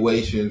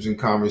evaluations and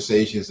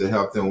conversations that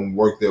help them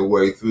work their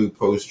way through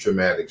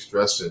post-traumatic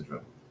stress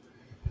syndrome.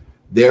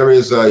 There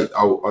is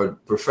a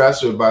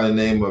professor by the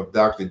name of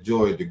Dr.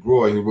 Joy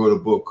DeGroy who wrote a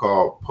book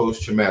called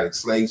Post-Traumatic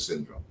Slave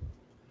Syndrome.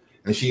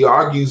 And she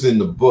argues in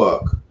the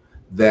book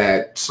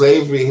that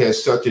slavery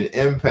has such an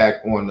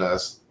impact on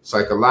us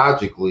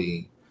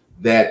psychologically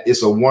that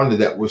it's a wonder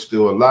that we're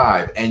still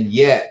alive. And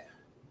yet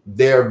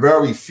there are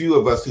very few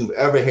of us who've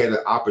ever had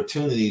an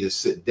opportunity to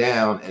sit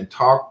down and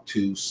talk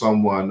to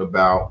someone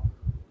about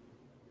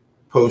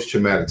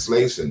post-traumatic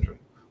slave syndrome,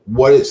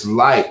 what it's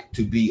like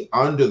to be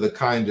under the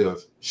kind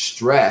of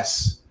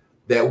stress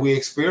that we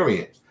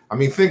experience. I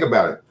mean, think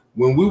about it.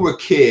 When we were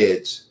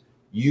kids,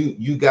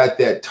 you got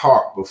that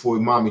talk before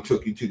mommy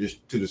took you to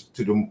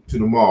the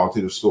mall,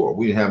 to the store.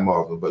 We didn't have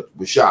malls, but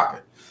we're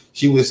shopping.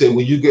 She would say,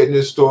 when you get in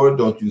the store,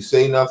 don't you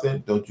say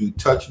nothing, don't you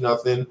touch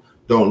nothing,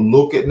 don't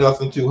look at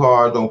nothing too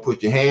hard, don't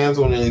put your hands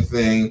on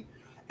anything.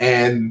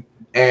 And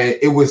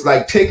it was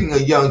like taking a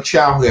young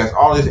child who has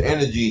all this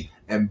energy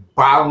and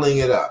bottling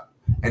it up.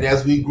 And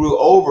as we grew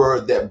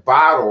over, that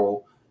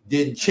bottle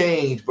didn't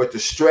change, but the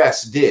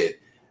stress did.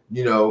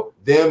 You know,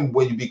 then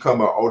when you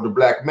become an older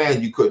black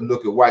man, you couldn't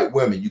look at white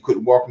women. You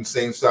couldn't walk on the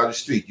same side of the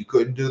street. You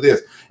couldn't do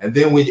this. And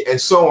then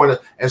and so on.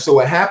 And so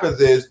what happens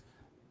is,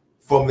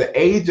 from the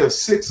age of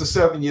 6 or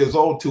 7 years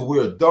old till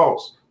we're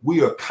adults,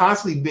 we are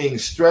constantly being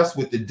stressed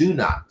with the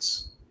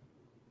do-nots.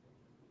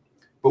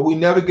 But we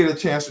never get a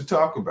chance to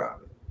talk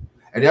about it.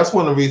 And that's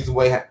one of the reasons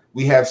why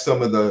we have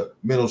some of the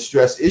mental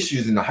stress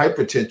issues and the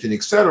hypertension,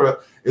 et cetera,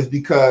 is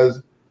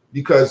because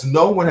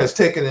no one has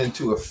taken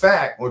into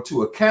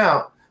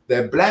account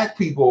that Black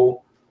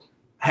people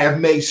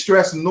have made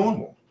stress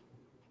normal.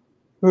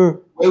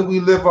 The way we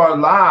live our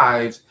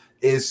lives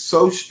is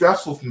so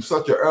stressful from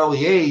such an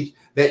early age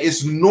that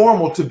it's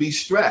normal to be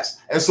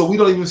stressed. And so we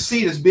don't even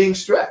see it as being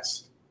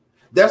stressed.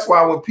 That's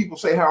why when people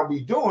say, how are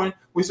we doing?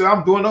 We say,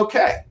 I'm doing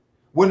okay.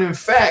 When in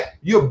fact,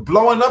 you're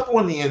blowing up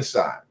on the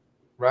inside,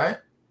 right?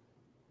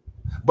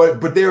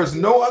 But there is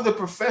no other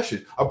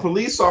profession. A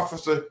police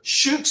officer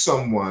shoots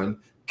someone,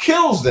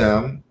 kills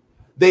them,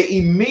 they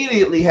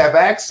immediately have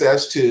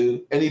access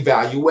to an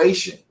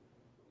evaluation.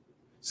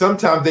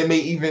 Sometimes they may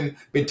even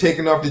be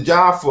taken off the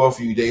job for a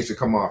few days to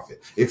come off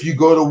it. If you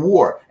go to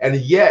war, and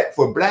yet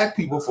for Black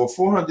people for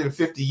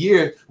 450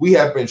 years, we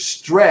have been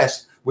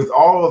stressed with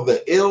all of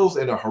the ills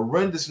and the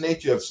horrendous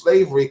nature of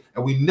slavery,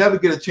 and we never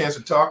get a chance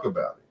to talk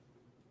about it.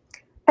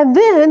 And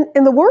then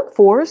in the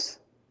workforce,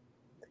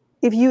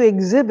 if you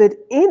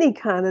exhibit any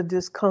kind of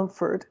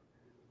discomfort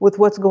with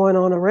what's going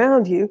on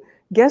around you,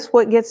 guess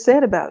what gets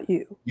said about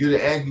you? You're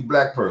the angry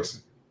Black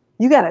person.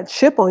 You got a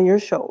chip on your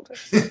shoulder.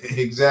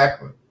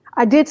 Exactly.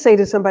 I did say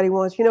to somebody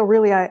once, you know,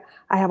 really, I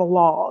have a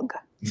log.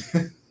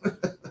 Right.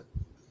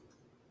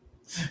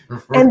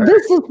 And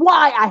this is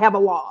why I have a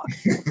log.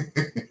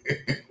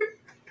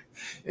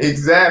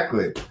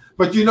 Exactly.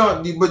 But you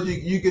know,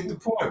 you get the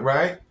point,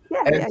 right?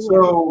 Yeah. And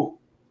so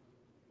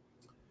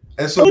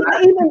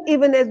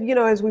even as you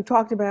know, as we've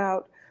talked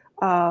about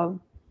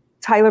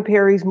Tyler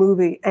Perry's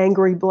movie,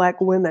 Angry Black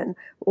Women,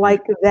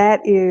 like that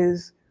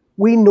is,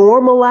 we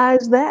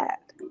normalize that.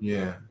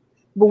 Yeah.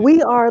 But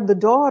we are the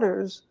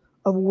daughters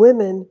of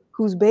women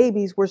whose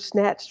babies were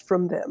snatched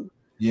from them.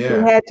 Yeah.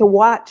 We had to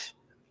watch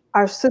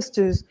our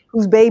sisters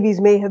whose babies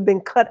may have been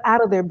cut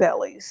out of their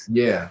bellies.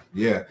 Yeah,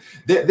 yeah.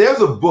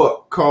 There's a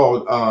book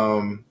called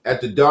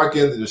At the Dark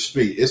End of the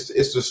Street.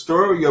 It's the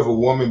story of a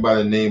woman by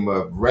the name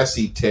of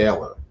Ressie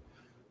Taylor.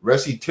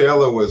 Ressie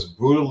Taylor was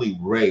brutally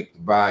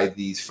raped by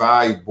these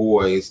 5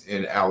 boys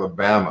in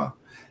Alabama.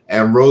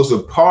 And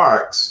Rosa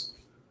Parks,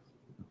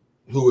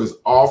 who is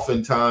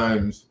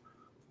oftentimes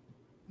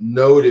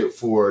noted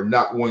for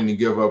not wanting to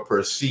give up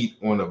her seat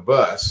on a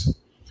bus,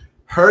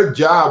 her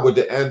job with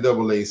the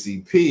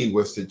NAACP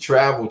was to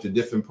travel to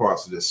different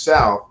parts of the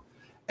South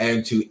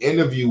and to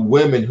interview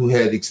women who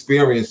had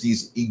experienced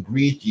these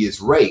egregious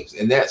rapes.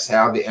 And that's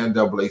how the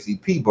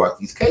NAACP brought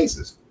these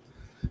cases.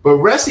 But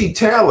Ressie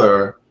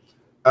Taylor,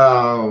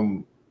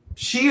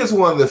 she is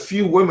one of the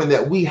few women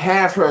that we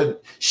have heard,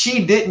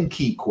 she didn't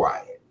keep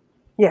quiet.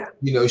 Yeah.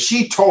 You know,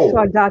 she told.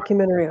 I saw a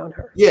documentary on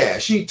her. Yeah,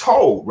 she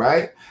told,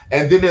 right?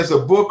 And then there's a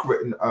book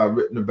written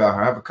about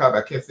her. I have a copy.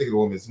 I can't think of the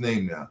woman's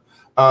name now.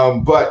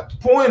 But the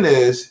point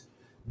is,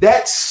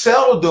 that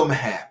seldom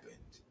happened,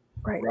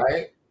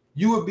 right?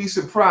 You would be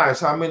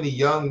surprised how many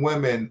young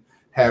women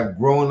have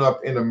grown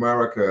up in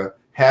America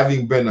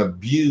having been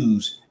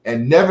abused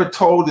and never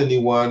told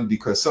anyone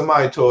because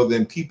somebody told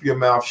them, keep your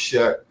mouth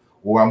shut,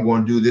 or I'm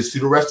going to do this to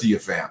the rest of your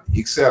family,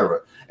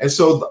 etc. And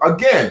so,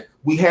 again,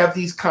 we have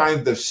these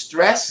kinds of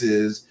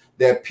stresses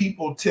that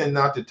people tend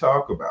not to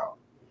talk about,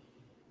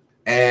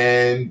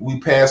 and we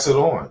pass it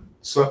on.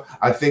 So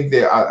I think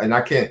that,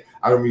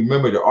 I don't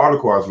remember the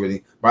article I was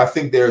reading, but I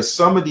think there are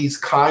some of these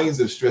kinds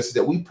of stresses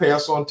that we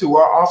pass on to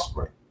our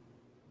offspring.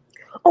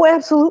 Oh,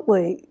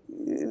 absolutely.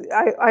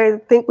 I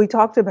think we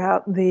talked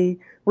about the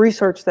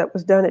research that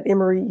was done at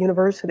Emory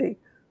University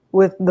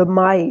with the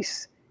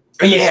mice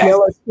and the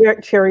smell of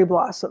cherry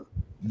blossom.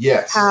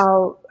 Yes.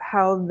 How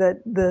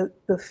the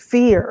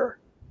fear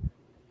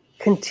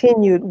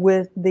continued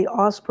with the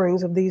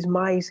offsprings of these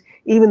mice,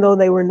 even though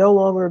they were no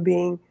longer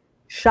being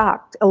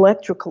shocked,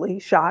 electrically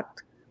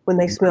shocked when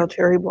they smelled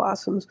cherry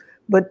blossoms,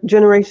 but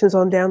generations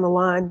on down the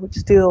line would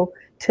still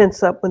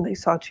tense up when they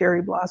saw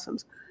cherry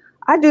blossoms.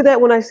 I do that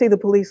when I see the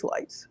police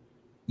lights.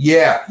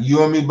 Yeah,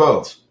 you and me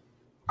both.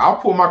 I'll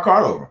pull my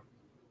car over.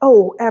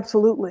 Oh,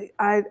 absolutely.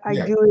 I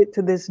do it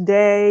to this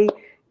day,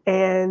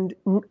 and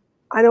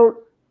I don't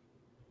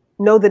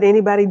know that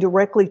anybody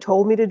directly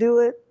told me to do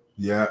it.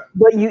 Yeah.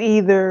 But you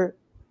either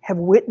have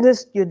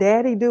witnessed your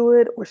daddy do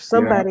it or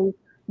somebody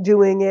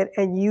doing it,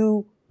 and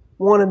you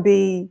want to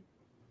be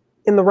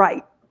in the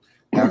right.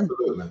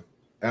 Absolutely.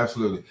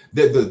 Absolutely.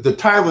 The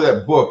title of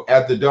that book,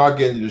 At the Dark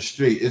End of the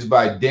Street, is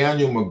by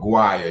Danielle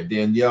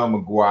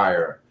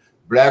McGuire,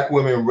 Black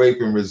Women,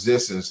 Rape and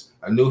Resistance,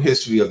 A New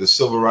History of the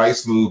Civil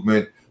Rights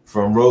Movement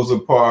from Rosa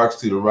Parks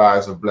to the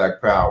Rise of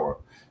Black Power.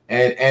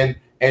 And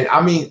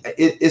I mean,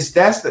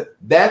 that's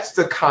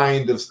the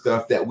kind of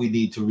stuff that we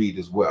need to read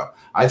as well.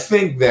 I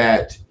think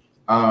that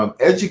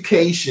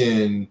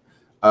education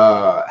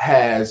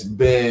has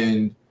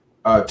been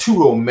too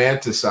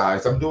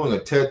romanticized. I'm doing a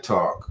TED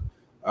Talk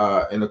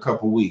in a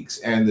couple weeks,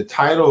 and the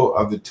title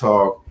of the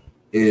talk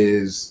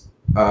is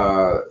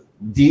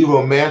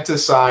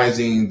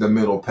 "De-romanticizing the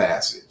Middle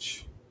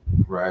Passage."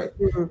 Right?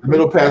 The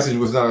Middle Passage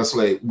was not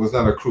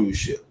a cruise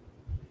ship.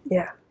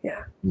 Yeah.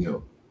 You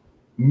know,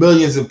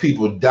 millions of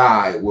people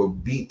died, were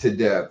beat to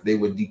death. They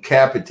were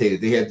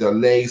decapitated. They had their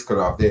legs cut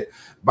off. Their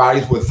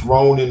bodies were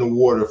thrown in the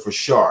water for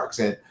sharks.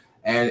 And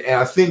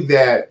I think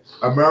that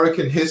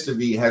American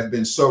history has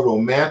been so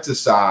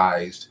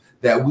romanticized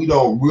that we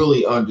don't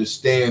really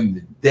understand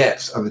the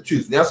depths of the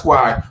truth. And that's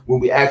why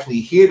when we actually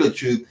hear the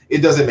truth, it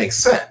doesn't make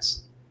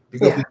sense.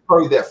 Because we've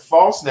heard that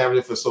false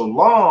narrative for so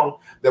long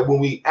that when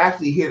we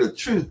actually hear the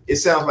truth, it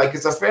sounds like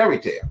it's a fairy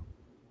tale.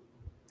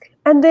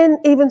 And then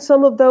even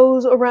some of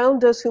those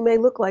around us who may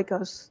look like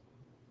us,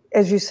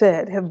 as you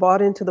said, have bought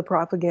into the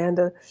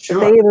propaganda. Sure.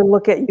 They even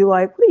look at you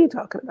like, what are you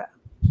talking about?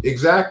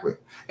 Exactly.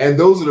 And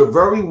those are the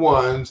very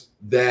ones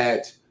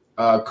that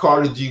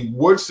Carter G.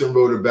 Woodson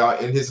wrote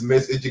about in his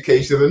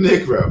Miseducation of the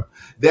Negro.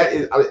 That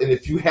is, and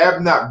if you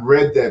have not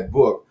read that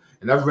book,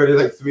 and I've read it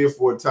like 3 or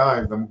 4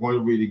 times, I'm going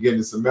to read it again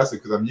this semester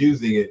because I'm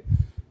using it.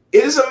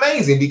 It is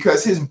amazing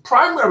because his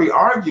primary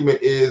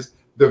argument is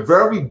the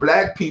very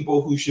Black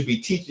people who should be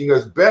teaching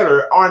us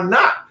better are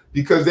not,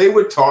 because they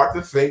were taught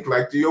to think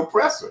like the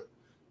oppressor.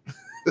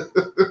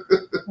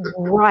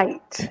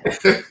 Right.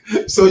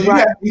 So you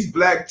have these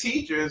Black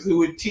teachers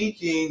who are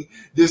teaching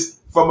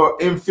this from an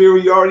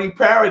inferiority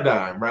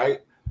paradigm,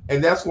 right?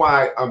 And that's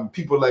why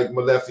people like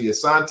Molefi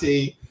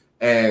Asante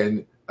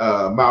and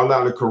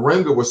Maulana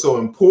Karenga were so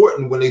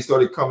important when they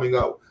started coming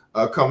up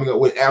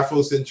with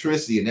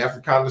Afrocentricity and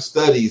Africana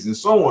studies and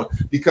so on,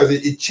 because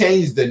it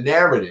changed the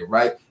narrative,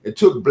 right? It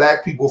took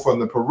Black people from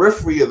the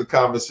periphery of the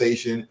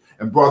conversation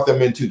and brought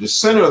them into the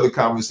center of the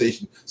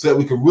conversation so that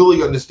we could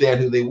really understand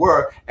who they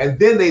were. And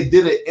then they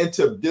did it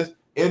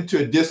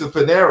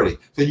interdisciplinarity.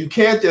 So you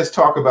can't just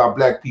talk about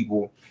Black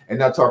people and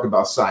not talk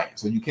about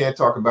science. Or you can't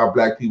talk about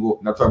Black people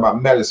and not talk about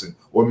medicine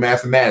or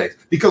mathematics,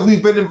 because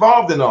we've been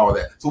involved in all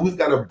that. So we've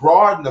got to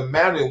broaden the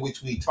manner in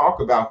which we talk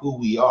about who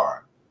we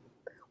are.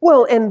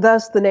 Well, and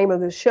thus the name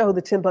of the show,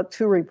 the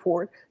Timbuktu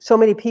Report. So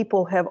many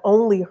people have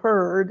only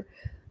heard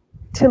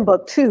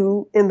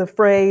Timbuktu in the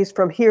phrase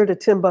from here to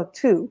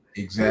Timbuktu,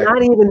 exactly,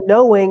 not even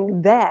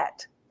knowing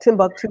that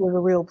Timbuktu is a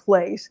real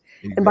place.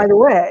 Exactly. And by the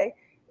way,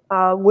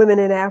 women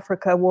in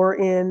Africa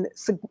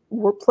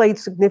played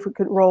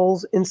significant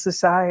roles in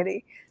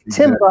society.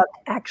 Exactly. Timbuk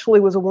actually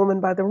was a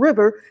woman by the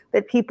river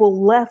that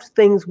people left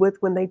things with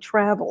when they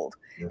traveled.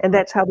 That's and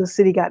that's how the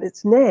city got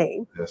its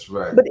name. That's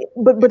right.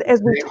 But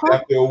as we talk,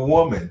 after a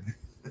woman,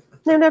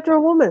 named after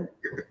a woman,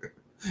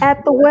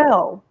 at the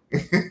well.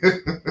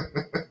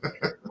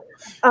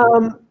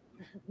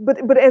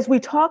 But as we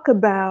talk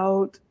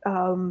about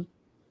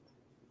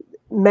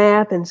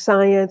math and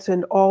science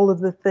and all of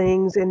the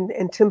things,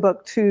 and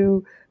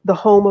Timbuktu, the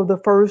home of the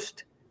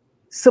first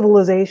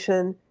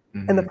civilization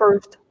and the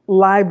first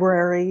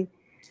library,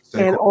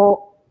 and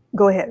all.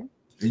 Go ahead.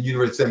 The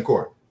University of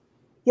Sankor.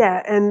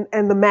 Yeah,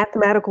 and the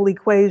mathematical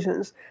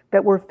equations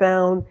that were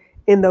found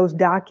in those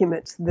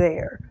documents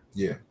there.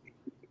 Yeah.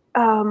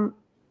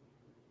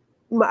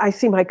 I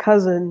see my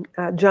cousin,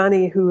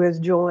 Johnny, who has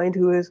joined,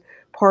 who is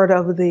part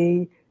of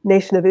the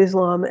Nation of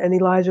Islam, and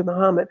Elijah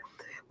Muhammad.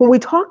 When we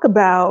talk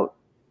about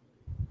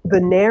the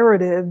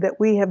narrative that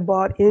we have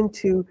bought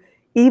into,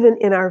 even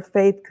in our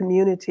faith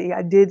community,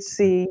 I did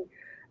see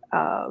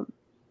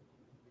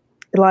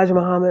Elijah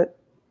Muhammad,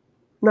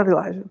 not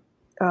Elijah,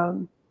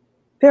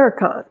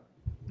 Farrakhan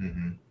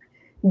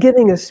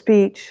giving a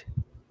speech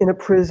in a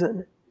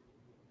prison,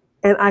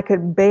 and I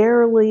could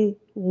barely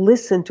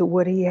listen to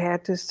what he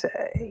had to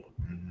say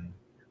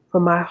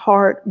for my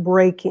heart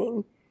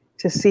breaking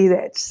to see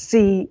that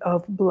sea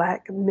of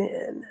Black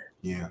men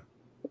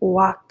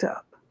locked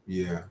up.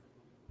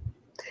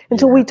 And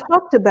so we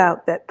talked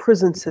about that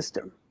prison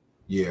system,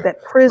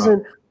 that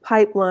prison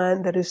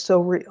pipeline that is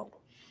so real.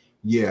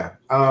 That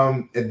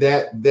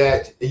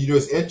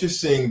it's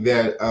interesting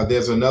that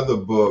there's another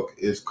book.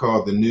 It's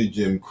called The New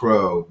Jim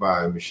Crow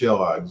by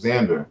Michelle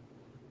Alexander,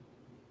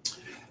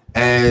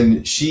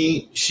 and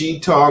she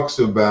talks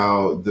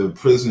about the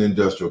prison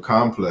industrial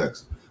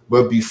complex.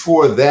 But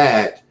before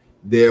that,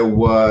 there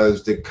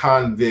was the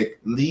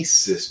convict lease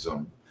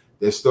system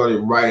that started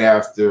right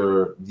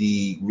after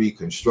the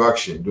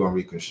Reconstruction, during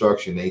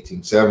Reconstruction,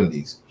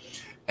 1870s.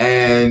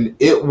 And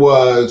it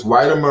was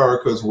white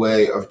America's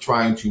way of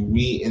trying to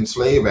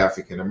re-enslave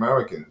African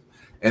Americans.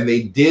 And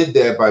they did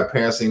that by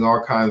passing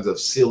all kinds of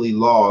silly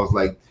laws,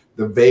 like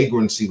the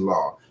vagrancy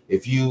law.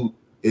 If you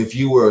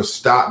were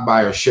stopped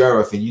by a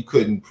sheriff and you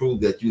couldn't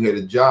prove that you had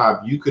a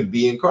job, you could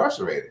be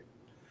incarcerated.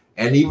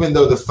 And even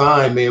though the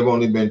fine may have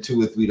only been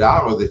 $2 or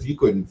 $3, if you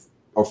couldn't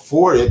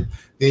afford it,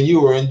 then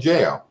you were in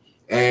jail.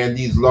 And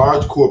these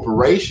large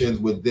corporations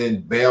would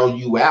then bail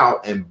you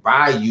out and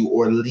buy you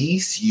or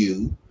lease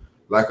you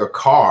like a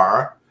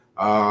car,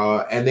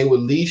 and they would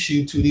lease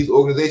you to these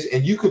organizations,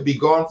 and you could be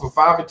gone for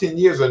 5 or 10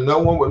 years and no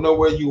one would know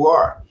where you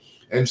are.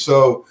 And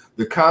so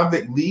the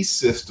convict lease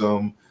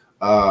system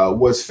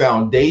was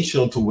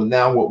foundational to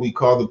now what we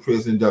call the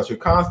prison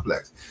industrial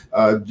complex.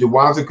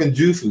 Jawanza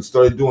Kunjufu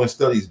started doing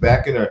studies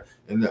back in the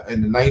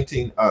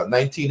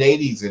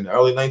 1980s and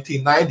early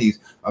 1990s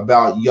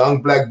about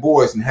young Black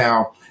boys and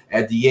how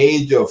at the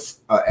age of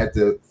at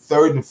the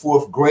 3rd and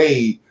 4th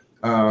grade,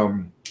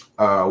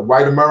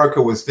 white America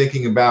was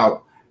thinking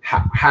about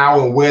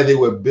how and where they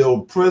would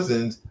build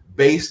prisons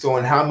based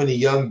on how many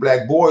young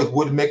Black boys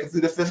would make it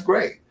through the 5th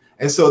grade.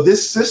 And so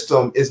this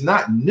system is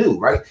not new,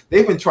 right?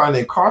 They've been trying to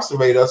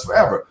incarcerate us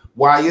forever.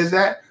 Why is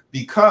that?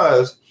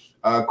 Because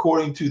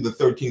according to the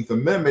 13th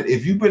Amendment,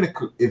 if you've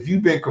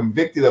been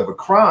convicted of a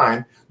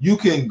crime, you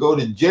can go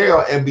to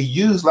jail and be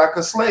used like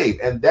a slave.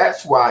 And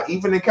that's why,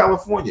 even in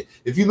California,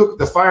 if you look at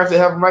the fires they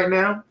have right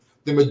now,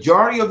 the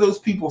majority of those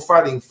people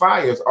fighting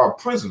fires are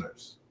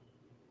prisoners.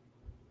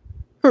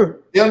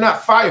 They're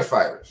not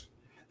firefighters.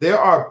 There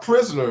are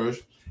prisoners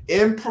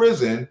in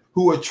prison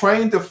who are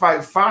trained to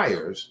fight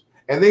fires,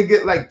 and they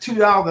get like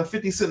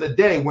 $2.50 a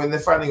day when they're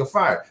fighting a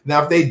fire.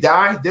 Now, if they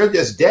die, they're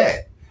just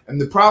dead.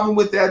 And the problem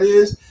with that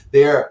is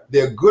they're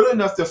good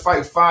enough to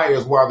fight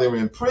fires while they're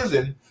in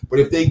prison, but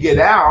if they get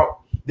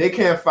out, they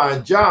can't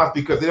find jobs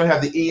because they don't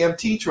have the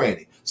EMT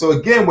training. So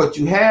again, what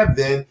you have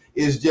then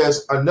is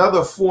just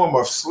another form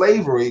of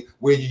slavery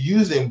where you're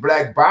using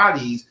Black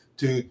bodies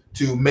to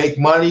make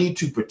money,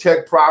 to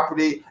protect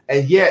property,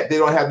 and yet they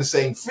don't have the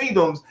same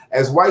freedoms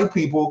as white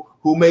people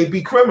who may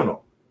be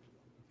criminal.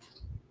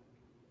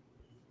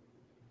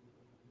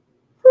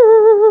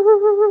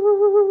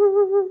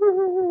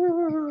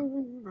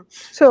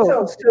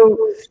 So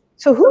who's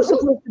supposed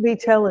to be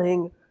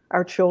telling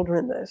our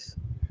children this?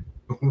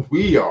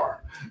 We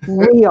are.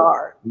 We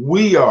are.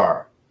 We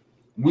are.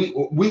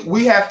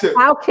 We have to.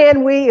 How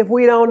can we if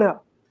we don't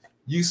know?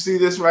 You see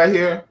this right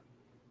here?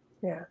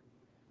 Yeah.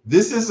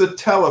 This is a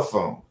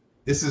telephone.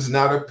 This is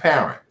not a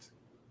parent.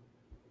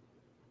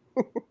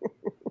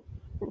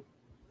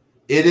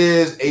 It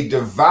is a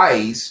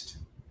device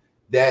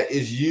that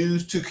is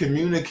used to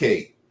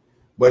communicate,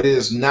 but it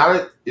is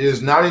not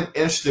an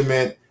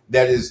instrument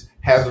that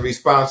has the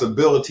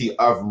responsibility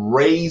of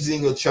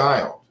raising a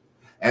child.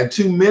 And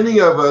too many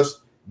of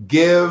us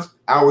give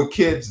our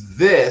kids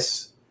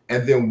this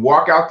and then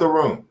walk out the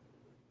room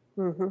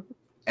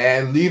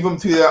and leave them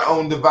to their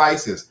own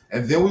devices.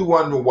 And then we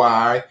wonder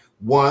why.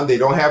 One, they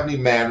don't have any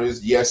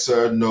manners. Yes,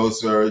 sir. No,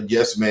 sir.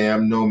 Yes,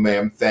 ma'am. No,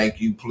 ma'am. Thank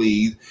you,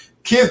 please.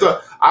 Kids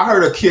are, I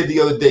heard a kid the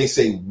other day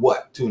say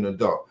what to an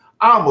adult.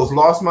 I almost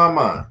lost my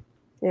mind.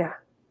 Yeah.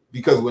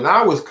 Because when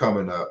I was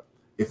coming up,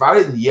 if I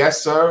didn't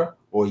yes, sir,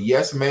 or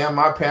yes, ma'am,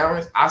 my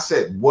parents, I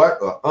said what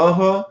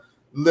or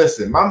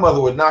listen, my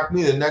mother would knock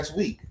me the next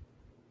week.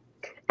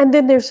 And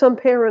then there's some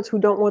parents who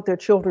don't want their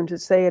children to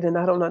say it, and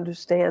I don't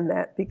understand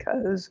that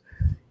because,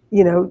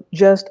 you know,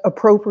 just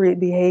appropriate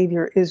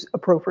behavior is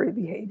appropriate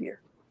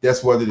behavior.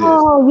 That's what it is.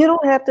 Oh, you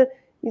don't have to,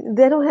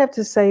 they don't have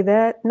to say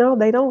that. No,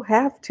 they don't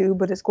have to,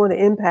 but it's going to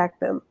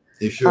impact them.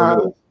 It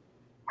sure is.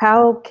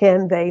 How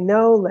can they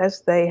know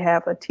lest they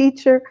have a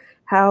teacher?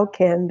 How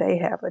can they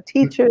have a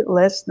teacher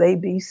lest they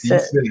be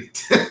sent?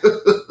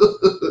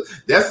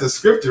 That's the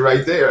scripture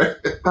right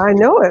there. I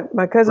know it.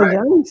 My cousin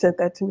Johnny sent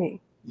that to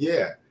me.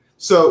 Yeah.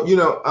 So, you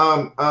know,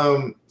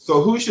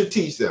 so who should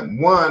teach them?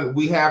 One,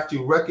 we have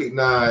to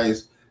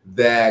recognize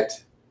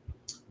that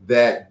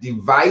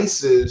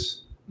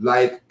devices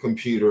like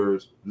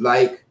computers,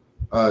 like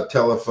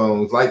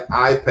telephones, like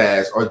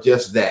iPads are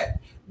just that.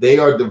 They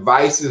are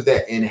devices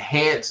that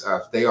enhance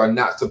us. They are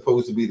not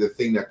supposed to be the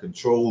thing that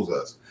controls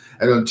us.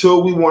 And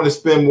until we want to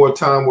spend more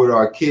time with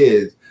our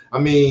kids, I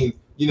mean,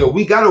 you know,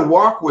 we got to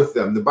walk with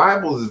them. The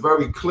Bible is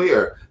very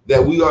clear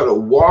that we ought to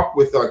walk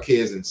with our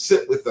kids and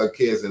sit with our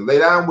kids and lay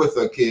down with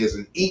our kids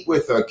and eat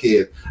with our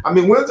kids. I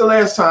mean, when's the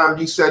last time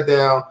you sat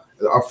down,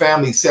 our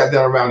family sat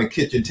down around the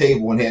kitchen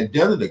table and had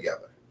dinner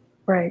together?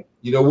 Right.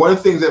 You know, one of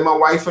the things that my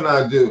wife and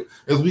I do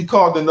is we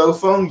call the no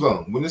phone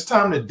zone. When it's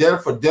time to dinner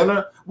for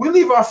dinner, we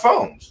leave our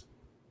phones.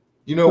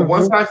 You know,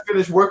 once I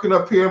finish working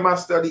up here in my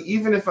study,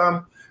 even if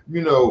I'm,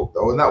 you know,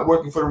 or not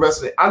working for the rest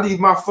of the day, I leave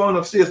my phone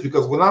upstairs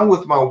because when I'm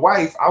with my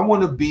wife, I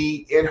want to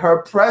be in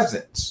her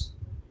presence.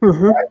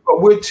 Right?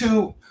 But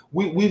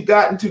we've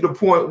gotten to the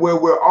point where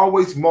we're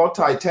always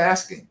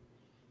multitasking,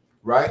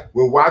 right?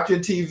 We're watching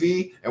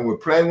TV and we're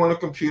playing on a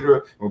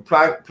computer, and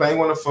we're playing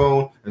on a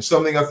phone and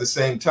something at the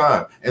same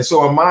time. And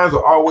so our minds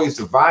are always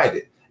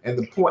divided. And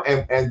the point,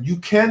 and you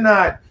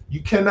cannot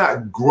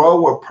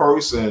grow a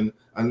person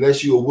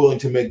unless you are willing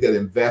to make that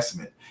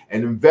investment.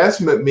 And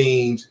investment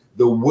means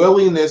the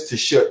willingness to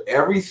shut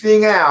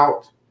everything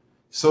out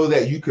so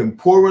that you can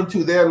pour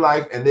into their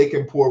life and they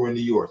can pour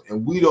into yours.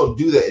 And we don't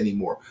do that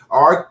anymore.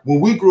 When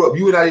we grew up,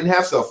 you and I didn't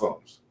have cell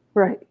phones.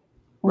 Right.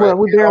 Well,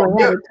 we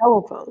barely had a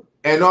telephone.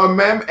 And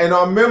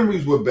our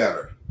memories were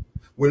better.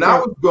 When I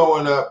was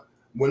growing up,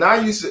 when I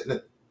used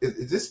to,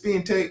 is this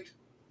being taped?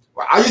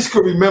 Well, I used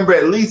to remember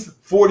at least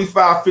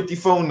 45, 50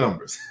 phone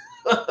numbers.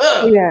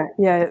 Yeah.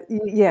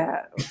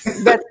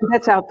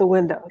 That's out the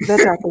window.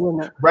 That's out the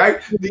window. Right?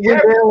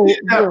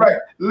 Right.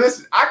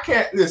 Listen,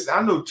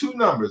 I know 2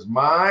 numbers,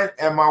 mine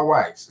and my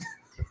wife's.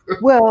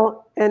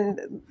 Well, and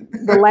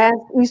the last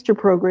Easter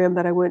program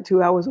that I went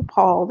to, I was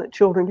appalled that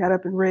children got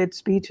up and read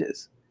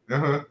speeches.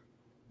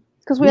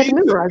 Because we had to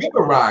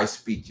memorize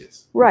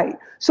speeches. Right.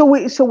 So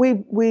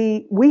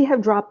we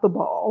have dropped the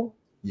ball.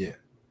 Yeah.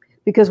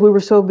 Because we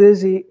were so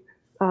busy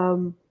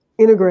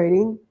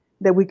integrating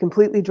that we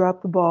completely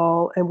dropped the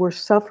ball, and we're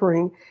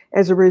suffering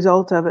as a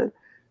result of it.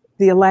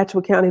 The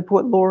Alachua County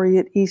Poet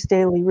Laureate E.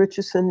 Stanley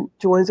Richardson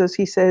joins us.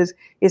 He says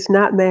it's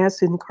not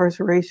mass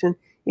incarceration,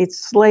 it's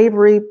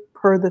slavery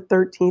per the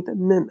 13th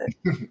Amendment.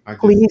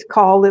 Please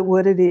call it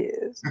what it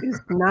is. It's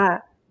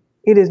not.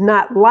 It is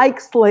not like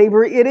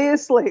slavery. It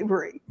is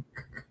slavery.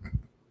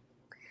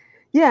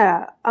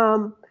 Yeah.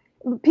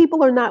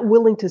 People are not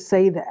willing to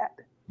say that.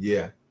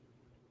 Yeah.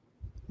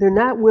 They're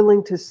not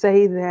willing to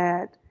say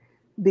that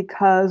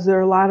because there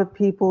are a lot of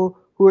people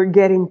who are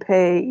getting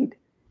paid.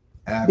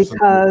 Absolutely.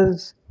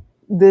 Because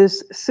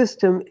this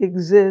system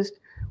exists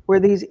where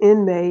these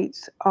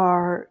inmates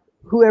are,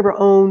 whoever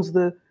owns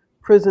the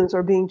prisons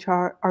are being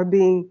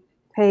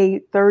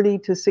paid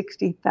 $30,000 to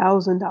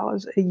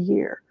 $60,000 a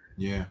year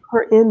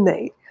per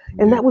inmate.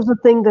 And that was the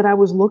thing that I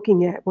was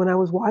looking at when I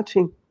was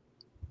watching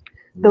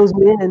those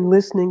men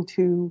listening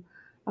to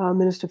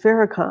Minister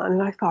Farrakhan.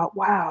 And I thought,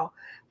 wow,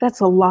 that's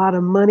a lot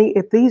of money.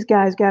 If these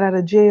guys got out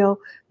of jail,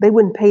 they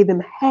wouldn't pay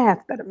them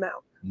half that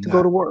amount to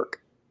go to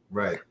work.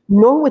 Right.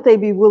 Nor would they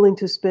be willing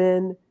to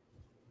spend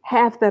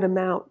half that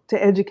amount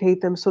to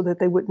educate them so that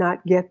they would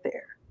not get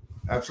there.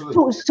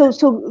 Absolutely.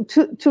 So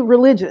to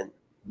religion.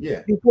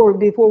 Yeah.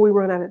 Before we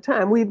run out of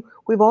time,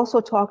 we've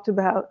also talked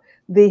about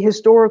the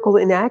historical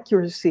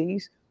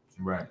inaccuracies.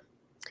 Right.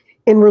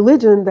 In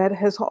religion that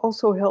has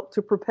also helped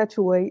to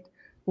perpetuate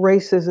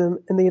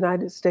racism in the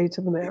United States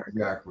of America.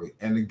 Exactly.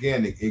 And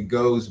again, it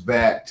goes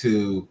back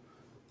to,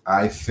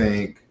 I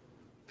think,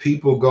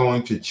 people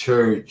going to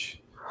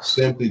church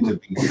simply to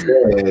be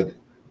fed,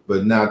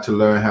 but not to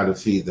learn how to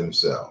feed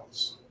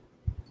themselves.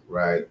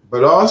 Right.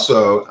 But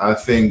also, I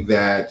think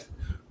that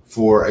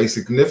for a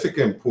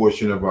significant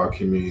portion of our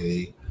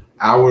community,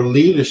 our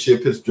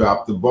leadership has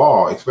dropped the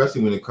ball,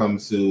 especially when it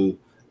comes to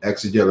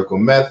exegetical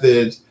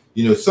methods.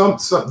 You know,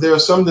 there are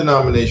some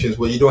denominations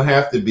where you don't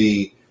have to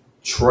be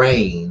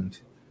trained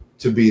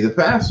to be the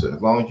pastor.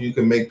 As long as you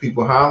can make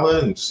people holler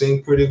and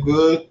sing pretty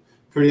good,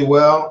 pretty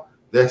well,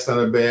 that's not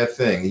a bad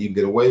thing. You can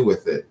get away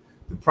with it.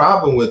 The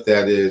problem with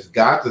that is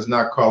God does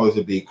not call us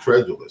to be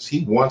credulous.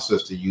 He wants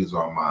us to use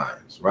our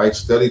minds, right?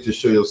 Study to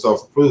show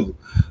yourself approved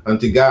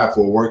unto God,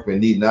 for a workman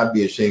need not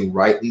be ashamed,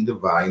 rightly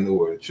dividing the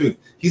word of truth.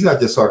 He's not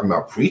just talking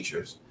about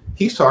preachers.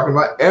 He's talking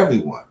about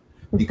everyone,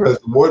 because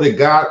the word of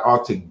God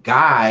ought to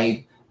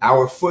guide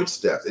our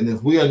footsteps. And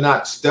if we are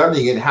not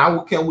studying it,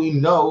 how can we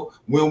know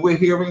when we're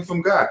hearing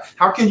from God?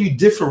 How can you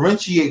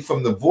differentiate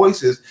from the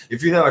voices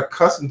if you're not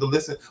accustomed to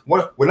listen?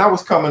 When I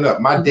was coming up,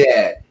 my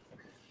dad.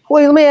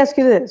 Well, let me ask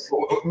you this.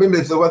 Let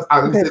me say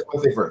one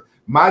thing first.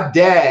 My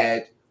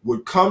dad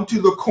would come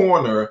to the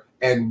corner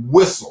and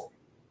whistle.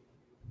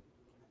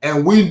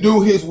 And we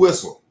knew his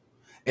whistle.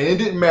 And it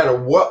didn't matter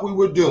what we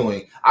were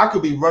doing. I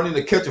could be running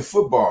to catch a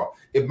football.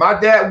 If my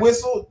dad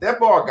whistled, that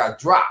ball got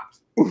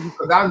dropped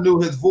because I knew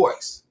his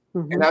voice.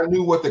 And I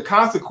knew what the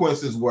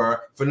consequences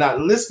were for not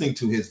listening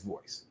to his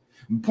voice.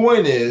 The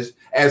point is,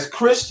 as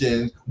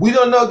Christians, we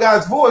don't know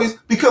God's voice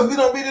because we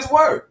don't read his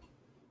word.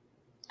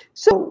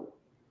 So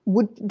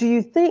do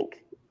you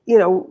think,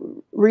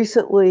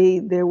 recently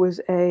there was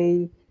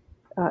a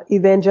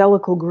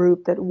evangelical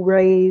group that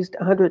raised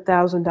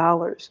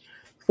 $100,000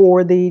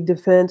 for the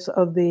defense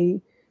of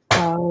the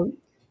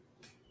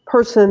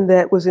person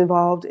that was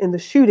involved in the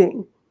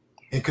shooting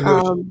In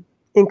Kenosha.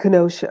 In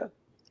Kenosha.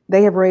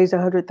 They have raised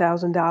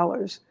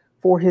 $100,000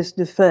 for his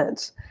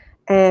defense.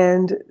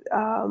 And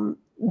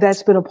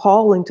that's been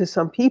appalling to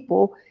some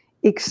people,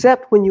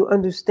 except when you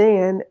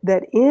understand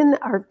that in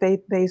our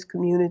faith-based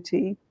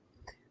community,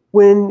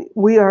 when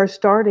we are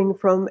starting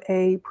from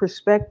a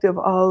perspective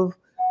of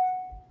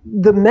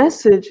the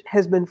message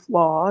has been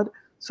flawed,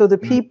 so the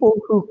people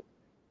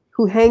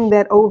who hang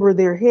that over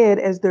their head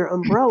as their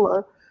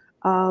umbrella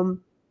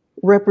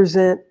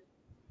represent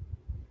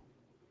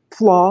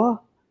flaw,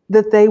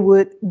 that they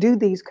would do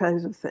these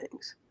kinds of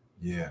things.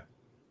 Yeah.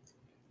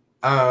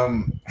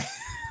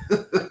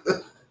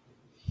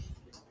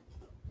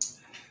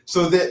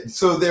 So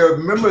they're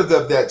members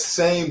of that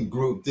same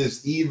group,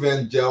 this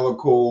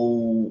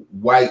evangelical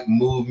white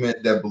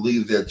movement that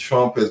believes that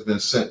Trump has been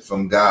sent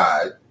from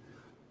God.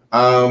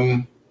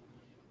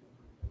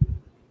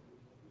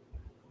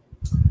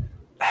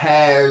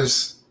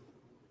 Has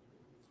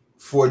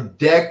for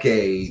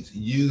decades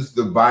used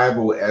the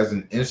Bible as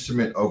an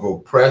instrument of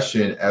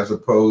oppression as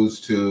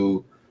opposed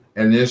to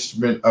an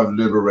instrument of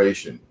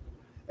liberation.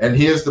 And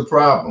here's the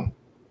problem.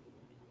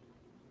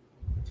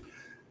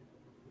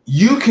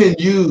 You can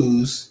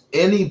use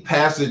any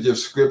passage of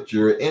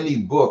scripture, any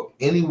book,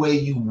 any way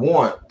you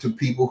want to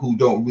people who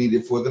don't read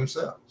it for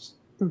themselves.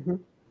 Mm-hmm.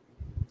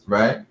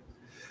 Right?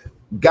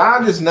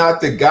 God is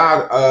not the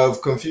God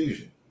of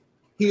confusion.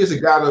 He is a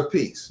God of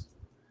peace.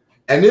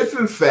 And if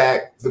in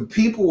fact the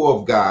people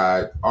of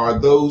God are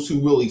those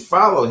who really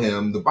follow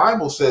him, the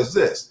Bible says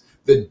this: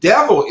 the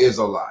devil is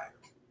a liar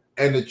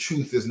and the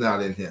truth is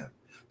not in him.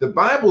 The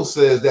Bible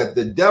says that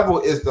the devil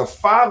is the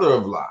father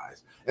of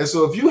lies. And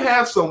so if you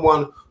have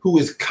someone who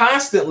is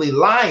constantly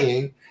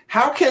lying,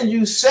 how can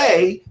you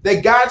say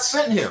that God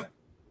sent him?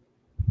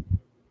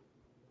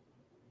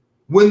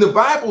 When the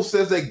Bible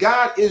says that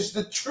God is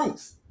the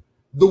truth,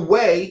 the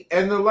way,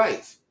 and the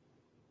life.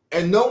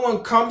 And no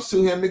one comes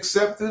to him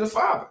except through the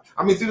Father.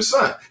 Through the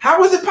Son.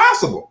 How is it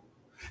possible?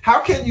 How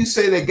can you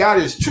say that God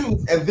is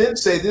truth and then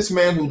say this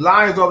man who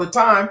lies all the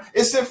time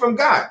is sent from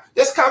God?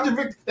 That's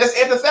contradictory. That's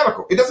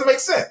antithetical. It doesn't make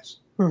sense.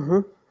 Mm-hmm.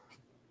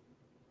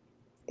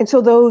 And so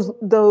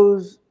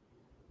those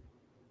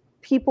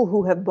people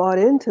who have bought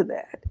into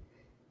that,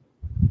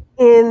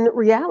 in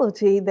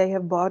reality, they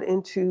have bought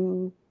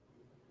into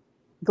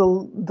the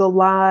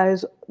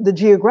lies, the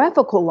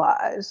geographical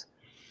lies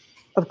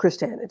of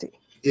Christianity.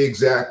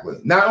 Exactly.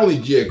 Not only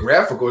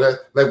geographical, that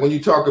like when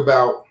you talk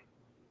about,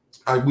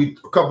 a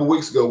couple of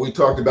weeks ago, we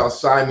talked about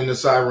Simon the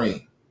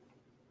Cyrene,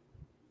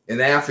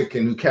 an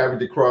African who carried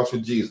the cross for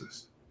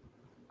Jesus.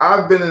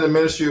 I've been in the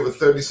ministry over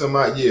 30 some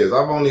odd years.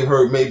 I've only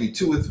heard maybe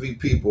 2 or 3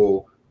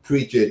 people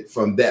preach it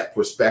from that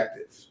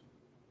perspective.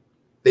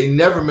 They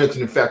never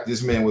mentioned the fact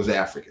this man was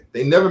African.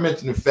 They never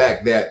mentioned the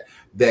fact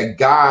that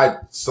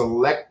God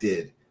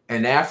selected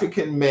an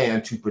African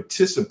man to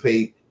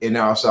participate in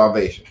our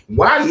salvation.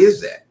 Why is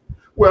that?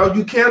 Well,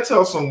 you can't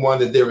tell someone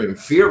that they're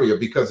inferior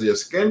because of their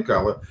skin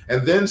color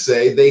and then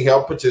say they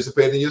help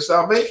participate in your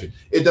salvation.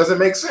 It doesn't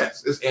make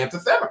sense. It's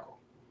antithetical.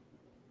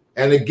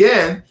 And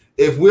again,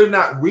 if we're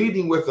not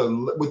reading with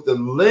the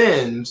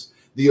lens,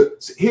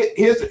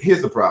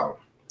 here's the problem.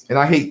 And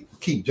I hate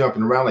keep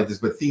jumping around like this,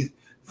 but these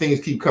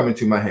things keep coming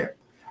to my head.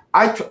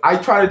 I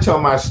try to tell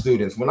my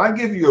students, when I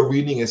give you a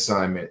reading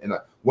assignment, and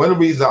one of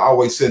the reasons I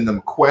always send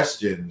them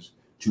questions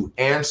to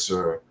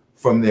answer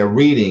from their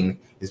reading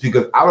is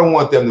because I don't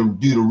want them to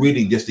do the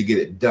reading just to get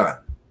it done.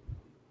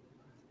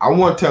 I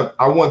want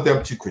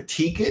them to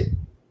critique it.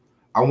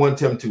 I want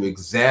them to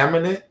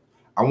examine it.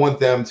 I want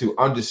them to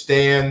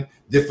understand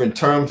different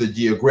terms of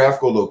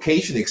geographical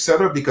location,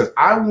 etc., because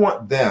I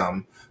want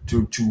them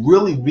to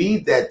really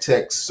read that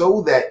text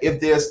so that if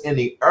there's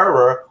any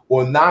error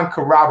or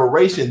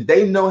non-corroboration,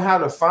 they know how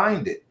to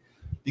find it.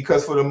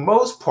 Because for the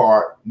most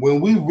part,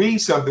 when we read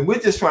something, we're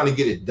just trying to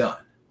get it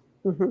done.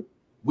 Mm-hmm.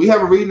 We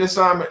have a reading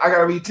assignment. I got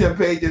to read 10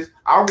 pages.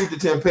 I'll read the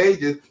 10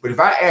 pages. But if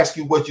I ask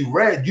you what you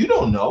read, you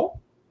don't know,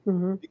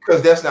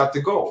 because that's not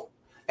the goal.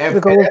 And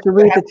the goal is to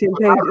read the 10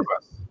 pages.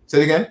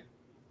 Say it again.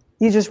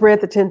 You just read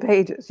the 10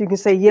 pages. You can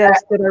say,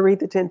 yes, did I read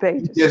the 10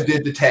 pages? You just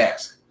did the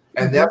task.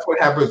 And that's what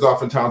happens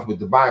oftentimes with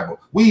the Bible.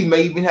 We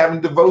may even have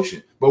a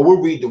devotion, but we'll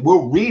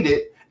read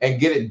it and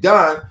get it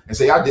done and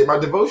say, I did my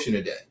devotion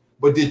today.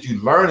 But did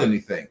you learn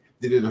anything?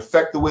 Did it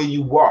affect the way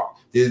you walk?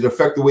 Did it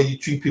affect the way you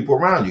treat people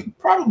around you?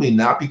 Probably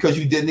not, because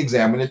you didn't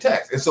examine the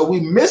text. And so we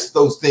miss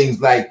those things,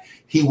 like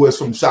he was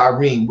from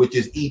Cyrene, which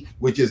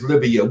is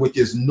Libya, which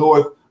is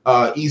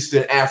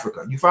northeastern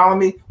Africa. You follow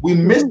me? We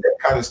miss that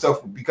kind of stuff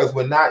because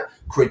we're not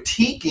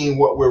critiquing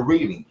what we're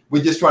reading.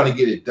 We're just trying to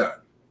get it done.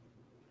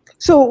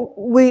 So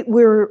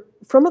we're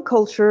from a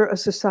culture, a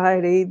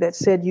society that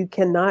said you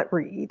cannot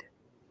read.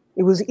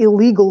 It was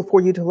illegal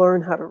for you to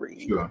learn how to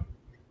read. Sure.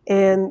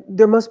 And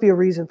there must be a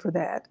reason for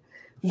that.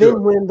 Sure.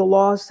 Then when the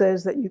law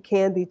says that you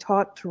can be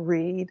taught to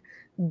read,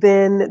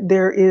 then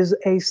there is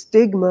a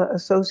stigma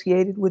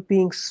associated with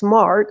being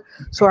smart.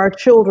 So our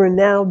children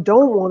now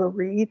don't want to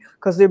read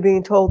because they're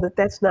being told that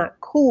that's not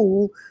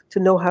cool to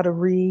know how to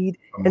read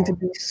and to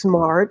be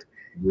smart.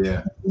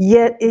 Yeah.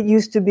 Yet it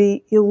used to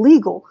be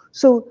illegal.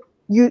 So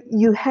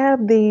you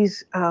have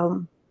these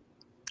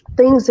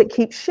things that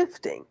keep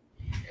shifting.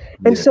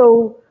 And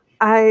so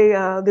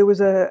there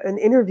was an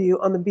interview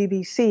on the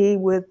BBC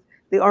with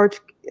the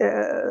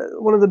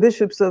one of the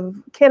bishops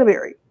of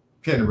Canterbury.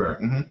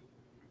 Canterbury.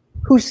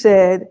 Who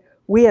said,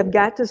 we have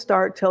got to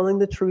start telling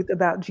the truth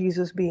about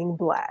Jesus being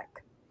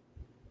Black.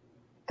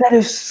 That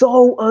is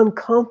so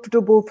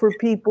uncomfortable for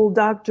people,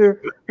 Dr.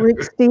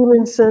 Rick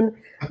Stevenson,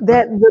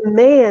 that the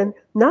man,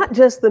 not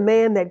just the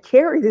man that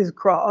carried his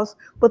cross,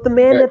 but the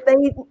man that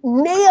they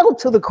nailed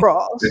to the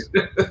cross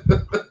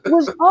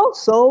was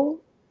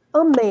also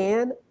a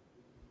man.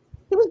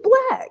 He was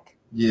Black.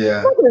 Yeah.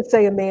 I'm not going to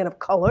say a man of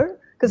color,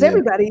 because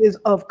everybody is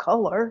of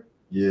color.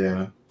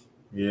 Yeah.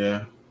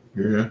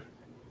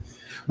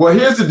 Well,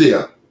 here's the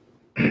deal,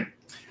 and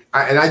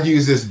I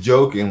use this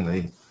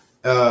jokingly.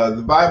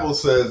 The Bible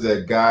says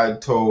that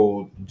God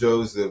told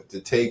Joseph to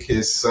take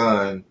his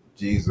son,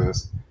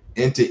 Jesus,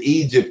 into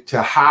Egypt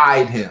to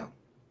hide him.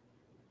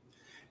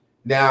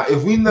 Now,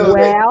 if we know if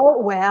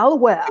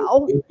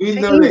we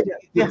know that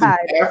Egypt is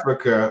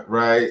Africa,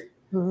 right,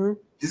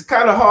 it's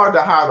kind of hard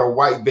to hide a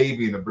white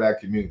baby in the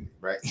Black community,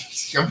 right?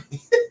 I mean,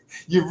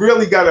 you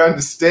really got to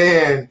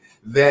understand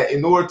that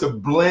in order to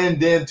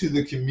blend into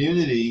the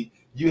community,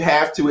 you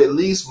have to at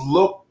least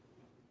look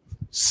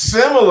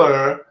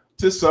similar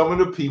to some of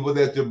the people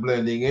that you're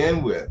blending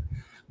in with.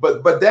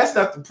 But that's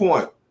not the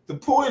point. The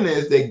point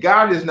is that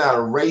God is not a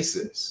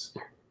racist.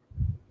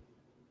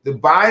 The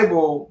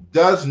Bible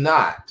does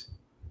not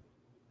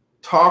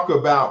talk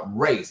about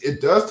race. It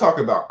does talk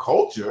about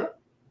culture.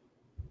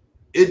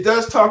 It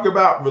does talk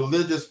about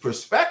religious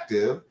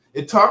perspective.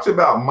 It talks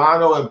about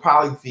mono and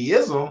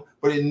polytheism,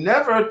 but it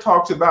never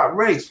talks about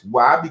race.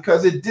 Why?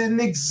 Because it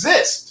didn't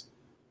exist.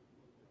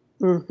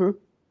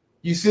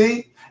 You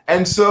see?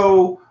 And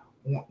so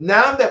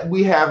now that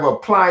we have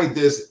applied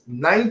this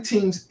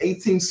 19th,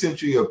 18th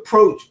century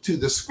approach to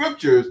the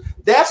scriptures,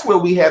 that's where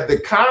we have the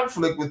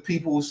conflict with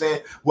people who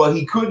saying, well,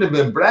 he couldn't have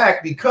been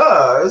Black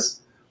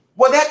because,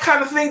 well, that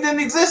kind of thing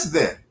didn't exist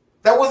then.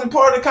 That wasn't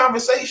part of the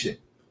conversation.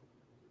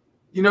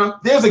 You know,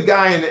 there's a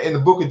guy in the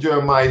book of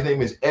Jeremiah, his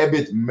name is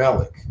Ebed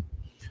Melech.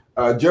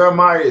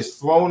 Jeremiah is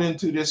thrown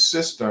into this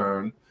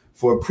cistern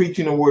for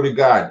preaching the word of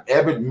God.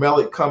 Ebed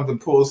Melech comes and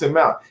pulls him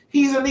out.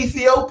 He's an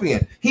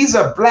Ethiopian. He's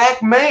a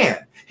Black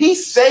man. He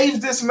saves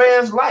this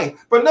man's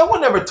life. But no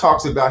one ever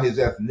talks about his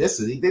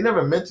ethnicity. They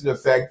never mention the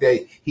fact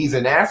that he's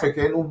an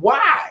African.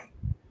 Why?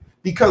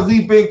 Because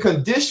we've been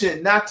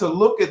conditioned not to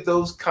look at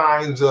those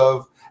kinds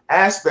of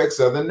aspects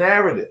of the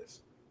narrative,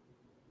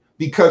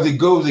 because it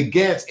goes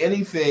against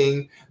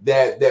anything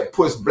that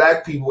puts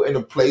Black people in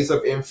a place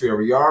of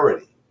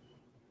inferiority.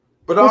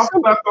 But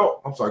also,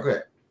 I'm sorry, go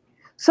ahead.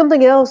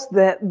 Something else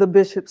that the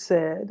bishop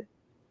said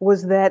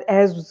was that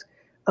as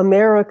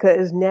America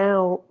is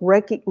now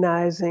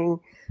recognizing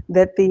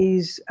that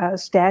these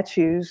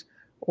statues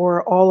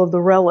or all of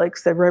the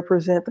relics that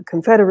represent the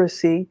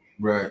Confederacy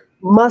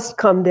must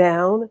come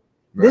down,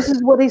 this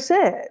is what he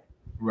said.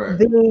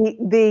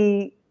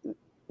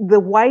 The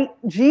white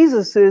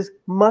Jesuses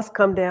must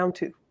come down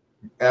too.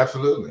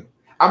 Absolutely.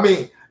 I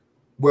mean,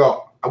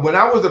 well, when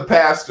I was a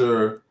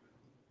pastor,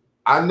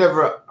 I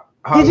never.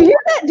 Did you hear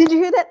that? Did you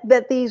hear that?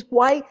 That these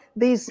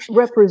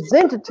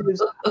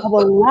representatives of a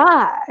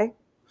lie.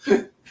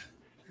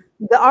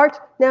 The art.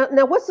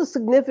 Now, what's the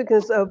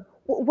significance of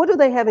what do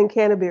they have in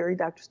Canterbury,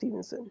 Dr.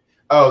 Stevenson?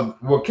 Oh,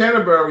 well,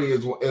 Canterbury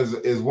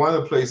is one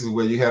of the places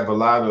where you have a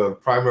lot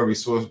of primary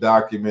source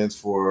documents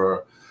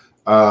for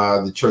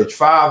the church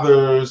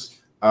fathers.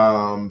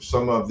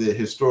 Some of the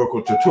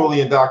historical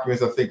Tertullian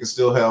documents, I think, are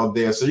still held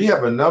there. So you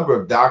have a number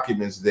of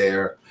documents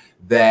there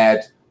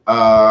that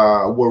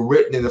were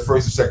written in the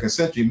 1st and 2nd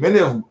century.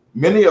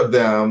 Many of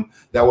them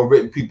that were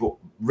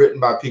written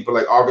by people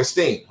like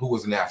Augustine, who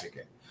was an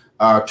African,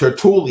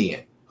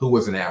 Tertullian, who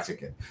was an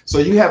African. So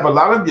you have a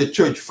lot of your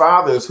church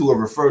fathers who are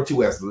referred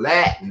to as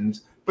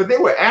Latins, but they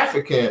were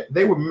African.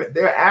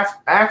 They're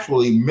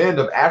actually men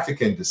of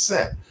African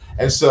descent.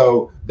 And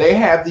so they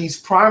have these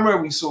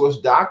primary source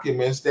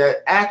documents that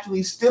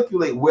actually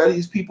stipulate where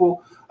these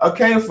people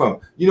came from.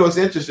 You know, it's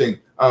interesting.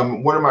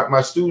 One of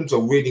my students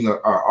are reading an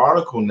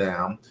article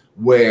now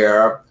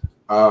where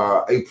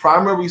a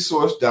primary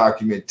source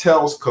document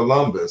tells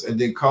Columbus, and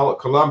then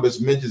Columbus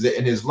mentions it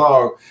in his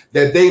log,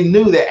 that they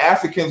knew that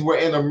Africans were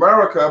in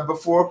America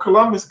before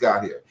Columbus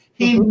got here.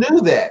 He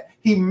knew that.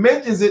 He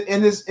mentions it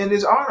in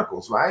his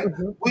articles, right?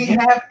 We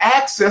have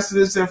access to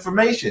this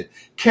information.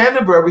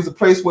 Canterbury is a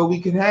place where we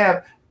can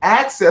have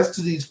access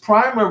to these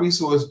primary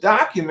source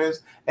documents,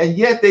 and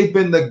yet they've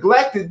been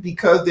neglected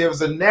because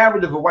there's a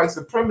narrative of white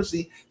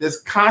supremacy that's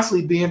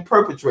constantly being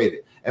perpetrated.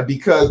 And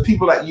because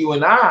people like you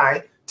and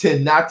I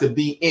tend not to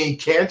be in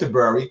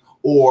Canterbury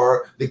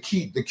or the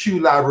Kew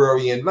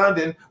Library in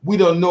London, we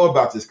don't know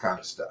about this kind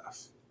of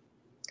stuff.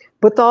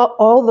 But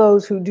all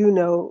those who do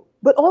know,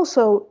 but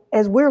also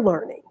as we're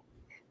learning,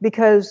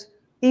 because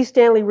E.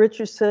 Stanley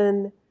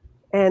Richardson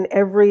and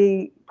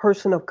every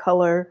person of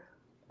color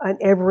and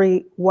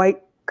every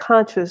white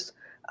conscious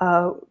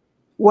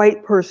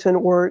white person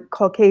or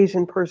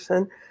Caucasian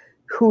person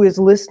who is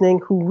listening,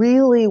 who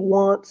really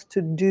wants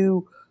to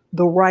do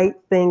the right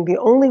thing, the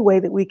only way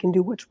that we can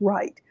do what's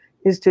right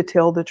is to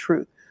tell the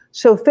truth.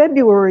 So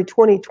February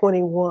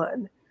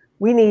 2021,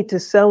 we need to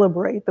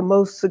celebrate the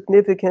most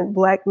significant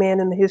Black man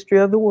in the history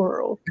of the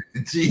world,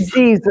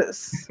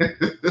 Jesus.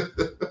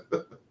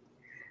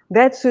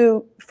 That's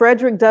who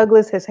Frederick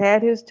Douglass has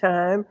had his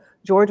time.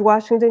 George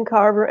Washington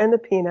Carver and the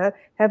Peanut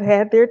have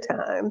had their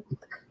time.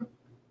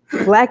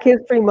 Black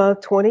History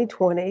Month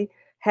 2020,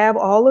 have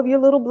all of your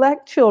little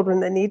Black children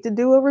that need to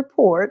do a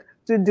report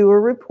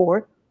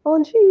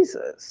on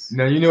Jesus.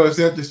 Now, you know, it's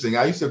interesting.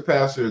 I used to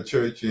pastor a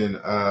church in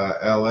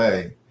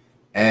LA,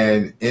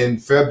 and in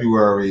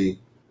February,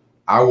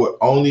 I would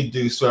only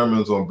do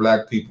sermons on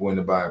Black people in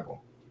the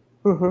Bible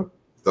the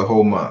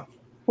whole month.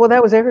 Well,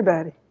 that was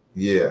everybody.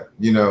 Yeah,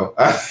 you know,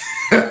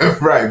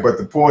 right. But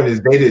the point is,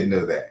 they didn't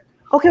know that.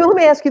 Okay, well, let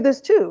me ask you this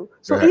too.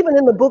 So even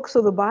in the books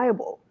of the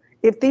Bible,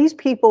 if these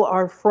people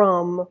are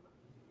from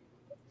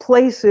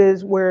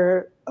places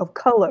where of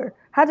color,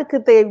 how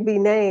could they be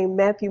named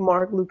Matthew,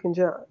 Mark, Luke, and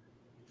John?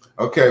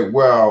 Okay,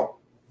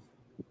 well,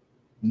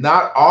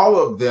 not all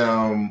of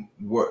them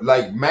were,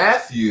 like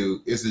Matthew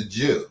is a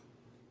Jew.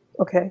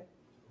 Okay.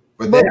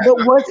 But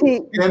was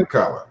he skin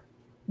color?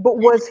 But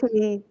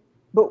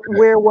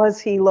where was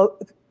he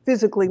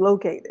physically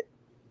located?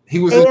 He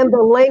was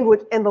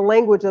the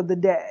language of the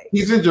day.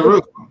 He's in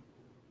Jerusalem.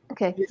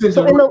 Okay.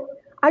 So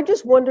I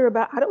just wonder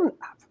about,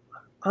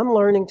 I'm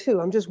learning too.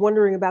 I'm just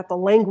wondering about the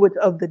language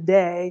of the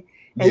day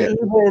and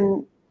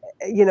even,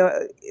 you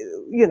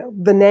know,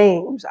 the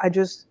names. I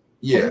just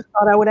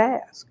thought I would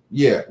ask.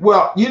 Yeah.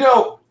 Well, you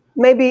know,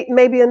 maybe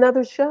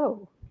another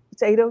show.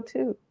 It's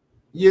 8:02.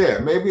 Yeah,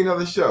 maybe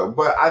another show.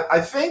 But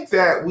I think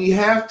that we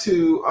have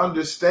to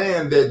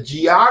understand that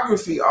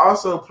geography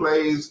also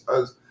plays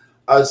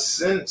a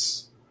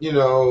sense, you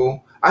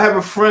know. I have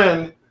a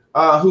friend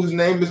whose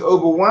name is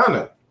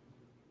Obawana,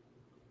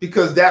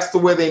 because that's the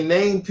way they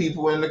name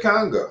people in the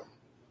Congo.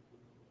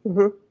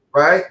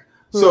 Right?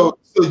 So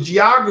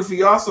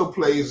geography also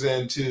plays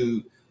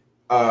into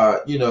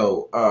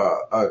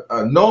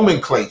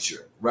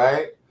nomenclature,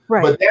 right?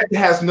 But that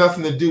has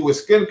nothing to do with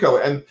skin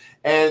color.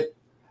 And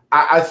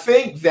I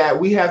think that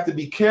we have to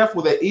be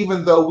careful that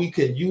even though we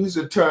can use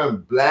the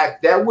term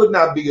Black, that would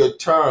not be a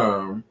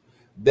term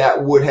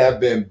that would have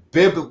been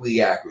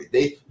biblically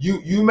accurate.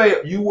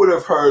 You would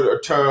have heard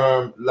a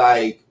term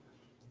like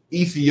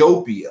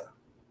Ethiopia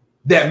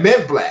that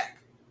meant Black,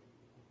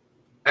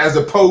 as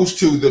opposed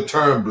to the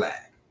term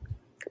Black,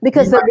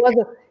 because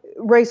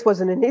race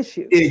wasn't an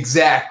issue.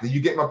 Exactly, you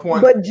get my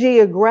point. But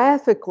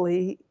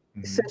geographically,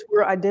 since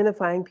we're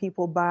identifying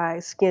people by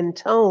skin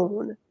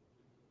tone,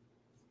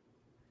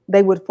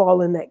 they would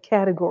fall in that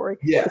category.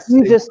 Yes, if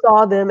you just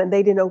saw them and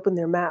they didn't open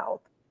their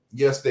mouth.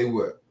 Yes, they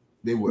would.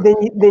 They would.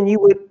 Then you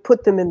would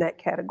put them in that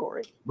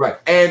category. Right.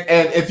 And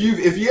if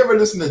you ever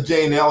listen to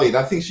Jane Elliott,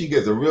 I think she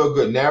gets a real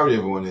good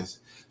narrative on this.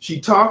 She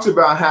talks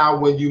about how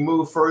when you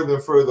move further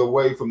and further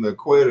away from the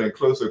equator and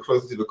closer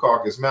to the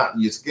Caucasus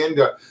Mountain, your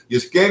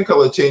skin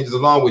color changes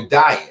along with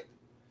diet.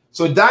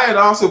 So diet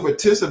also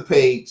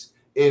participates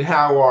in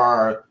how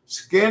our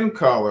skin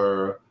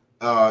color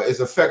is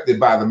affected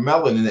by the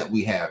melanin that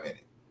we have in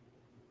it.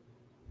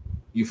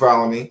 You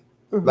follow me?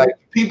 Like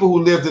people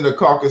who lived in the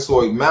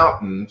Caucasoid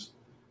Mountains,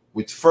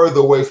 which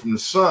further away from the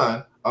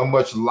sun, are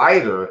much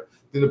lighter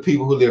than the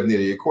people who live near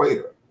the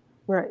equator.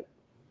 Right.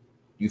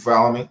 You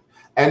follow me?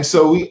 And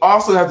so we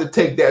also have to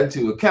take that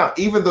into account.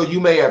 Even though you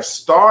may have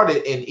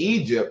started in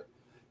Egypt,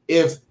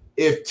 if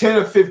 10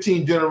 or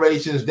 15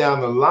 generations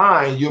down the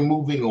line, you're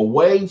moving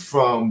away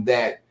from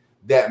that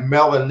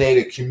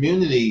melanated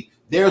community,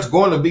 there's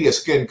going to be a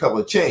skin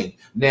color change.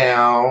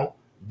 Now,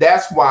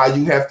 that's why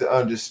you have to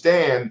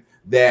understand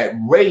that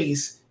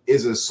race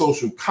is a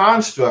social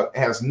construct,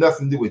 has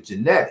nothing to do with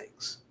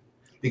genetics.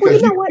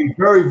 Because you can be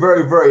very,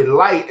 very, very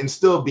light and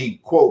still be,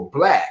 quote,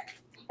 Black.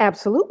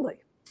 Absolutely.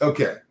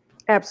 Okay.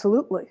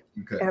 Absolutely.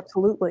 Okay.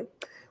 Absolutely.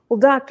 Well,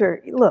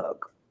 Doctor,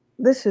 look,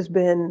 this has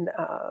been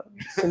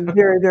some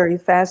very, very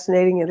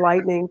fascinating,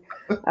 enlightening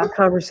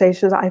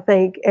conversations. I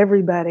thank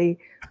everybody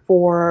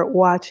for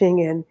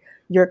watching and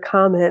your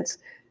comments.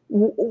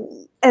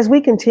 As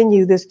we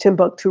continue this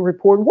Timbuktu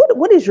Report,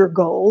 what is your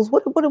goals?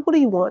 What do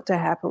you want to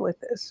happen with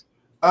this?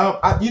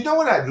 You know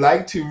what I'd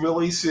like to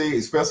really see,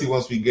 especially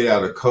once we get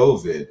out of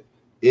COVID,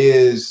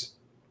 is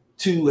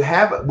to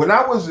have, when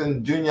I was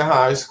in junior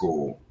high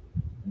school,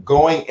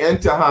 going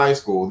into high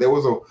school, there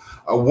was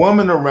a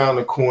woman around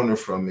the corner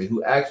from me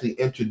who actually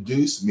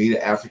introduced me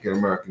to African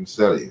American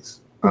studies,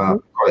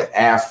 called it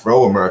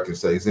Afro American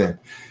studies. And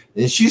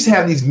she used to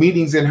have these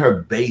meetings in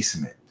her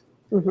basement.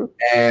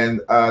 And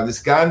this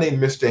guy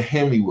named Mr.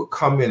 Henry would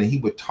come in and he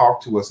would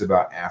talk to us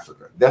about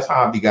Africa. That's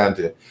how I began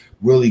to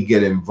really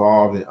get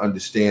involved and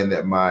understand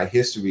that my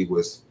history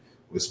was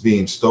was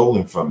being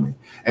stolen from me.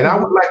 And I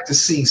would like to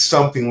see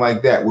something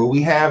like that, where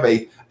we have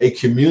a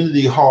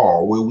community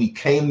hall where we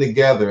came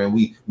together and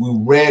we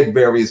read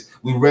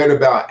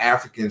about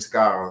African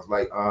scholars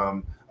like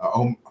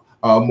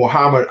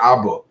Muhammad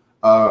Abu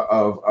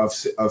of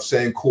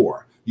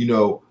Sankor,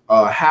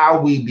 how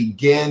we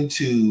begin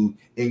to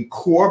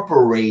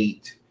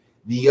incorporate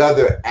the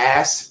other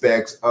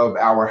aspects of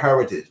our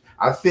heritage.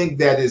 I think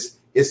that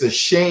it's a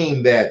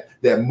shame that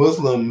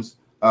Muslims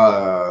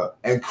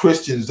and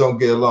Christians don't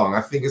get along.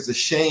 I think it's a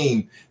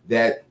shame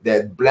that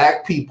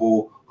Black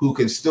people who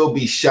can still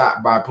be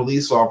shot by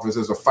police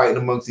officers are fighting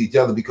amongst each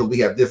other because we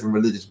have different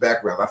religious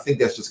backgrounds. I think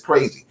that's just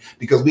crazy,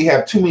 because we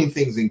have too many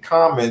things in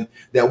common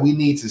that we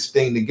need to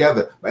stay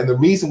together. And the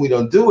reason we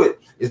don't do it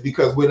is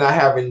because we don't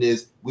have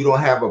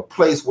a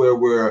place where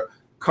we're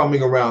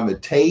coming around the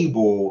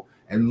table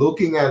and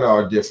looking at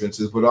our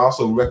differences, but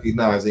also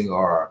recognizing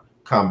our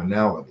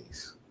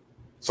commonalities.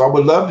 So I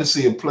would love to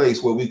see a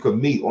place where we could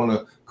meet on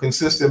a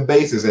consistent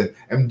basis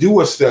and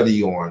do a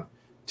study on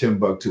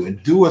Timbuktu,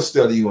 and do a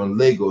study on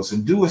Lagos,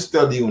 and do a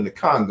study on the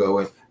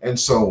Congo, and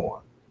so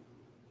on.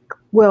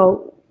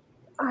 Well,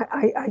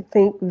 I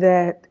think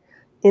that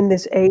in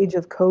this age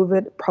of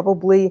COVID,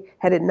 probably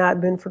had it not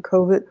been for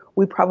COVID,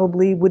 we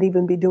probably wouldn't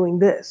even be doing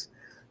this.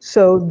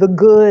 So the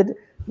good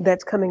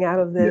that's coming out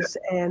of this,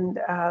 and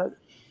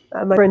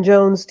my friend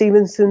Joan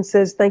Stevenson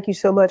says, thank you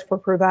so much for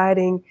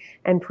providing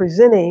and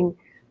presenting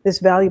this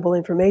valuable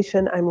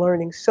information. I'm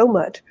learning so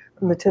much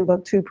from the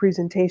Timbuktu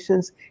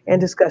presentations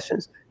and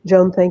discussions.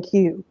 Joan, thank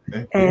you.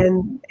 Thank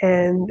you.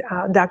 And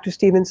Dr.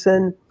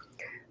 Stevenson,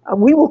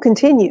 we will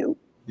continue.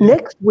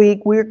 Next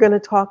week, we're going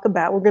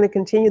to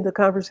continue the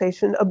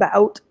conversation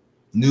about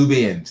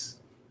Nubians.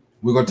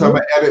 We're going to talk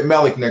about Abbott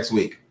Malik next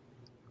week.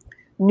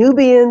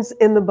 Nubians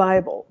in the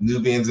Bible.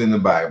 Nubians in the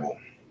Bible.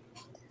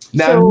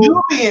 Now,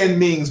 Nubian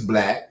means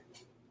Black.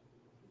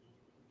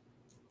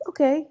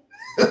 Okay.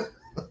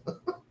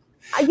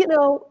 I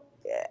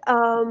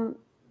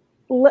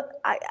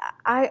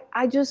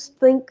just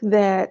think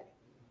that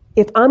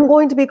if I'm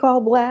going to be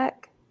called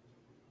Black,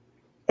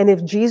 and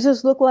if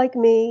Jesus looked like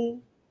me,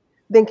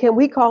 then can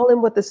we call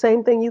him with the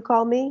same thing you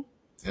call me?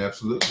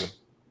 Absolutely.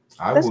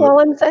 That's all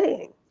I'm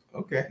saying.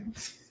 Okay.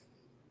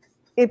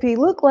 If he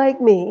looked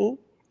like me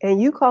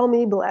and you call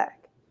me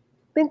Black,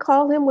 then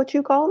call him what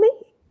you call me.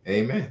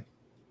 Amen.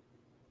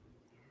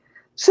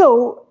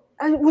 So,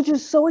 which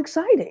is so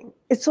exciting.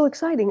 It's so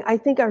exciting. I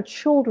think our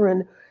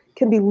children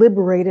can be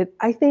liberated.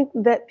 I think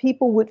that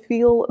people would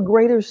feel a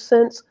greater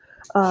sense,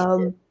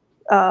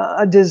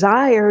 a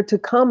desire to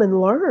come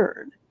and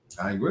learn.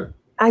 I agree.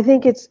 I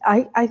think it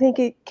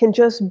can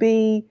just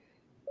be,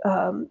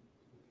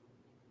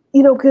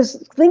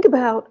 because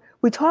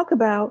we talk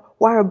about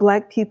why are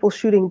Black people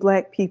shooting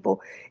Black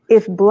people?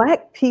 If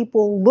Black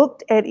people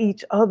looked at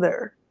each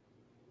other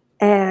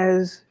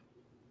as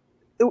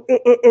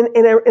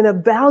in a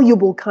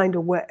valuable kind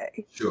of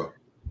way, sure,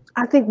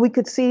 I think we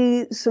could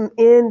see some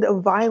end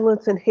of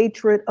violence and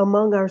hatred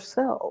among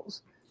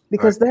ourselves,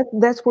 because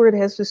that's where it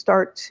has to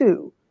start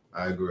too.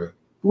 I agree.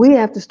 We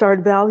have to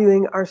start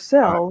valuing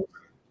ourselves,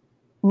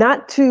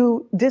 not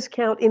to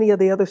discount any of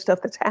the other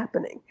stuff that's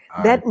happening.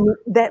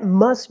 That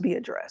must be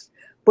addressed,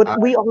 but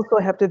we also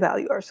have to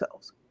value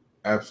ourselves.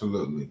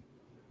 Absolutely.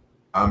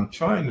 I'm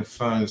trying to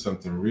find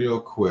something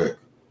real quick.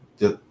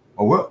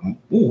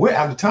 We're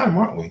out of time,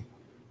 aren't we?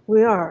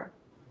 We are.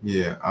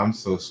 Yeah, I'm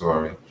so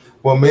sorry.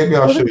 Well, maybe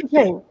I'll show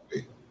you.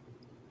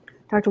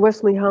 Dr.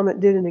 Wesley Hammett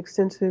did an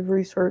extensive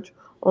research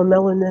on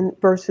melanin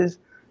versus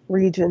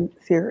region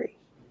theory.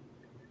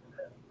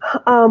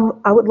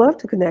 I would love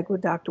to connect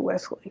with Dr.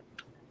 Wesley.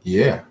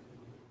 Yeah.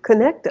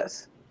 Connect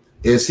us.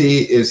 Is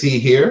he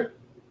here?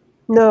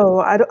 No,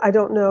 I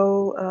don't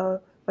know.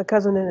 My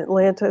cousin in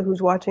Atlanta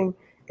who's watching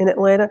in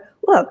Atlanta.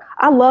 Look,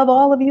 I love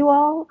all of you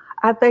all.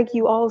 I thank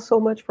you all so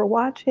much for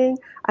watching.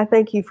 I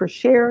thank you for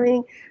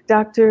sharing.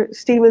 Dr.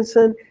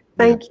 Stevenson,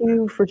 thank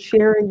you for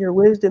sharing your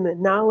wisdom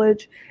and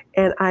knowledge.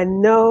 And I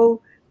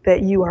know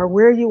that you are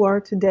where you are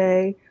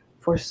today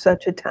for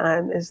such a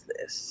time as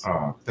this.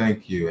 Oh,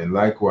 thank you. And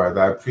likewise,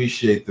 I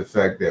appreciate the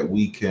fact that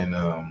we can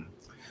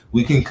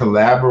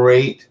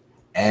collaborate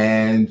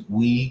and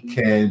we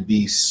can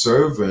be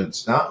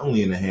servants, not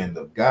only in the hand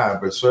of God,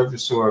 but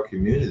servants to our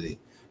community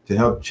to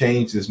help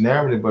change this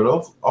narrative, but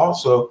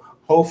also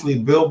hopefully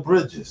build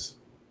bridges.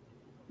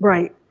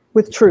 Right,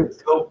 with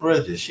truth. Build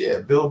bridges,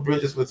 build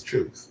bridges with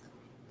truth.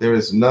 There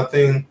is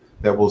nothing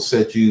that will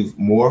set you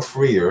more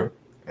freer,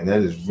 and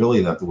that is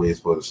really not the way you're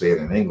supposed to say it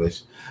in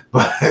English,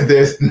 but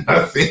there's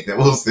nothing that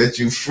will set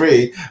you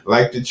free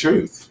like the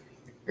truth.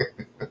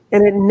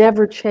 And it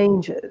never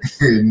changes.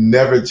 It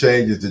never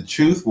changes. The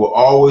truth will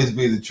always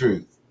be the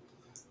truth.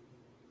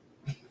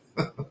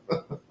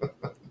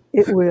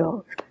 It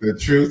will. The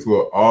truth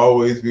will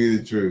always be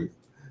the truth.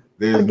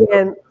 There's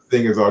no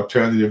thing as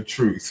alternative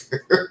truth.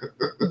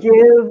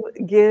 We're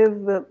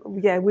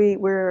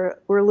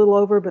a little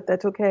over, but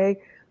that's okay.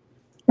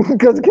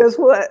 Because guess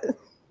what?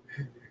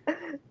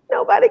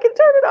 Nobody can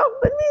turn it off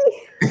but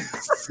me.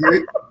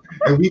 See?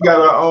 And we got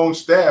our own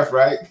staff,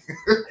 right?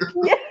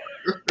 Yeah.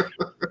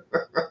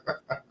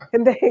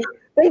 And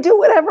they do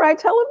whatever I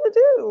tell them to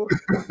do.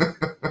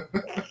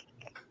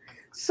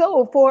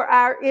 So for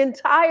our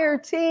entire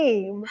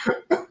team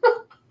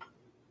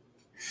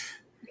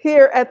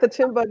here at the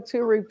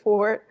Timbuktu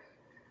Report,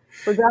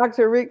 for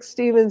Dr. Rick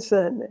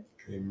Stevenson,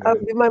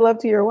 give my love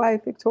to your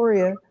wife,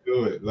 Victoria.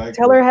 Do it. Like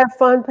Tell her have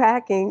fun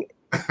packing.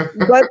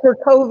 But for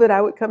COVID,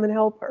 I would come and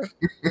help her.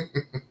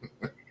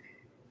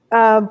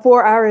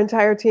 For our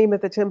entire team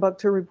at the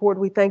Timbuktu Report,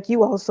 we thank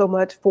you all so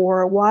much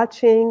for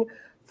watching,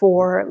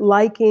 for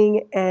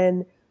liking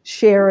and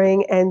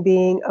sharing and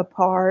being a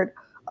part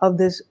of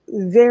this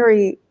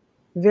very,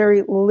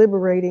 very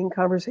liberating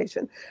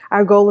conversation.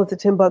 Our goal at the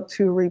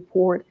Timbuktu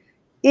Report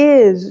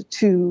is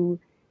to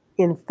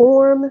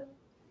inform,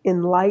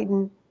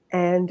 enlighten,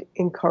 and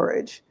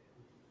encourage.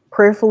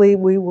 Prayerfully,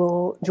 we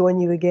will join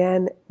you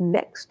again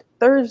next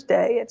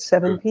Thursday at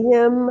 7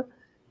 p.m.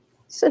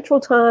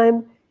 Central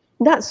Time,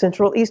 not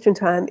Central, Eastern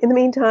Time. In the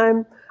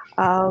meantime,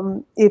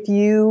 if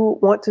you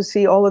want to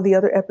see all of the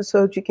other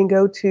episodes, you can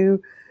go to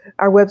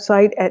our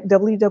website at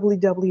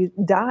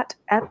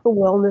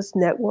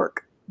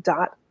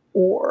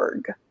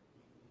www.atthewellnessnetwork.org.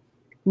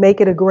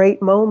 Make it a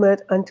great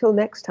moment. Until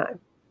next time.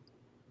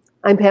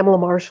 I'm Pamela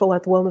Marshall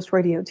at the Wellness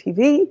Radio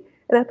TV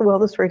and at the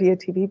Wellness Radio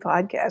TV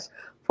podcast.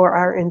 For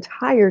our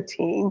entire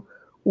team,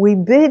 we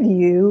bid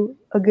you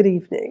a good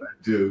evening. I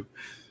do.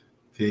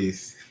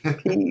 Peace.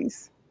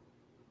 Peace.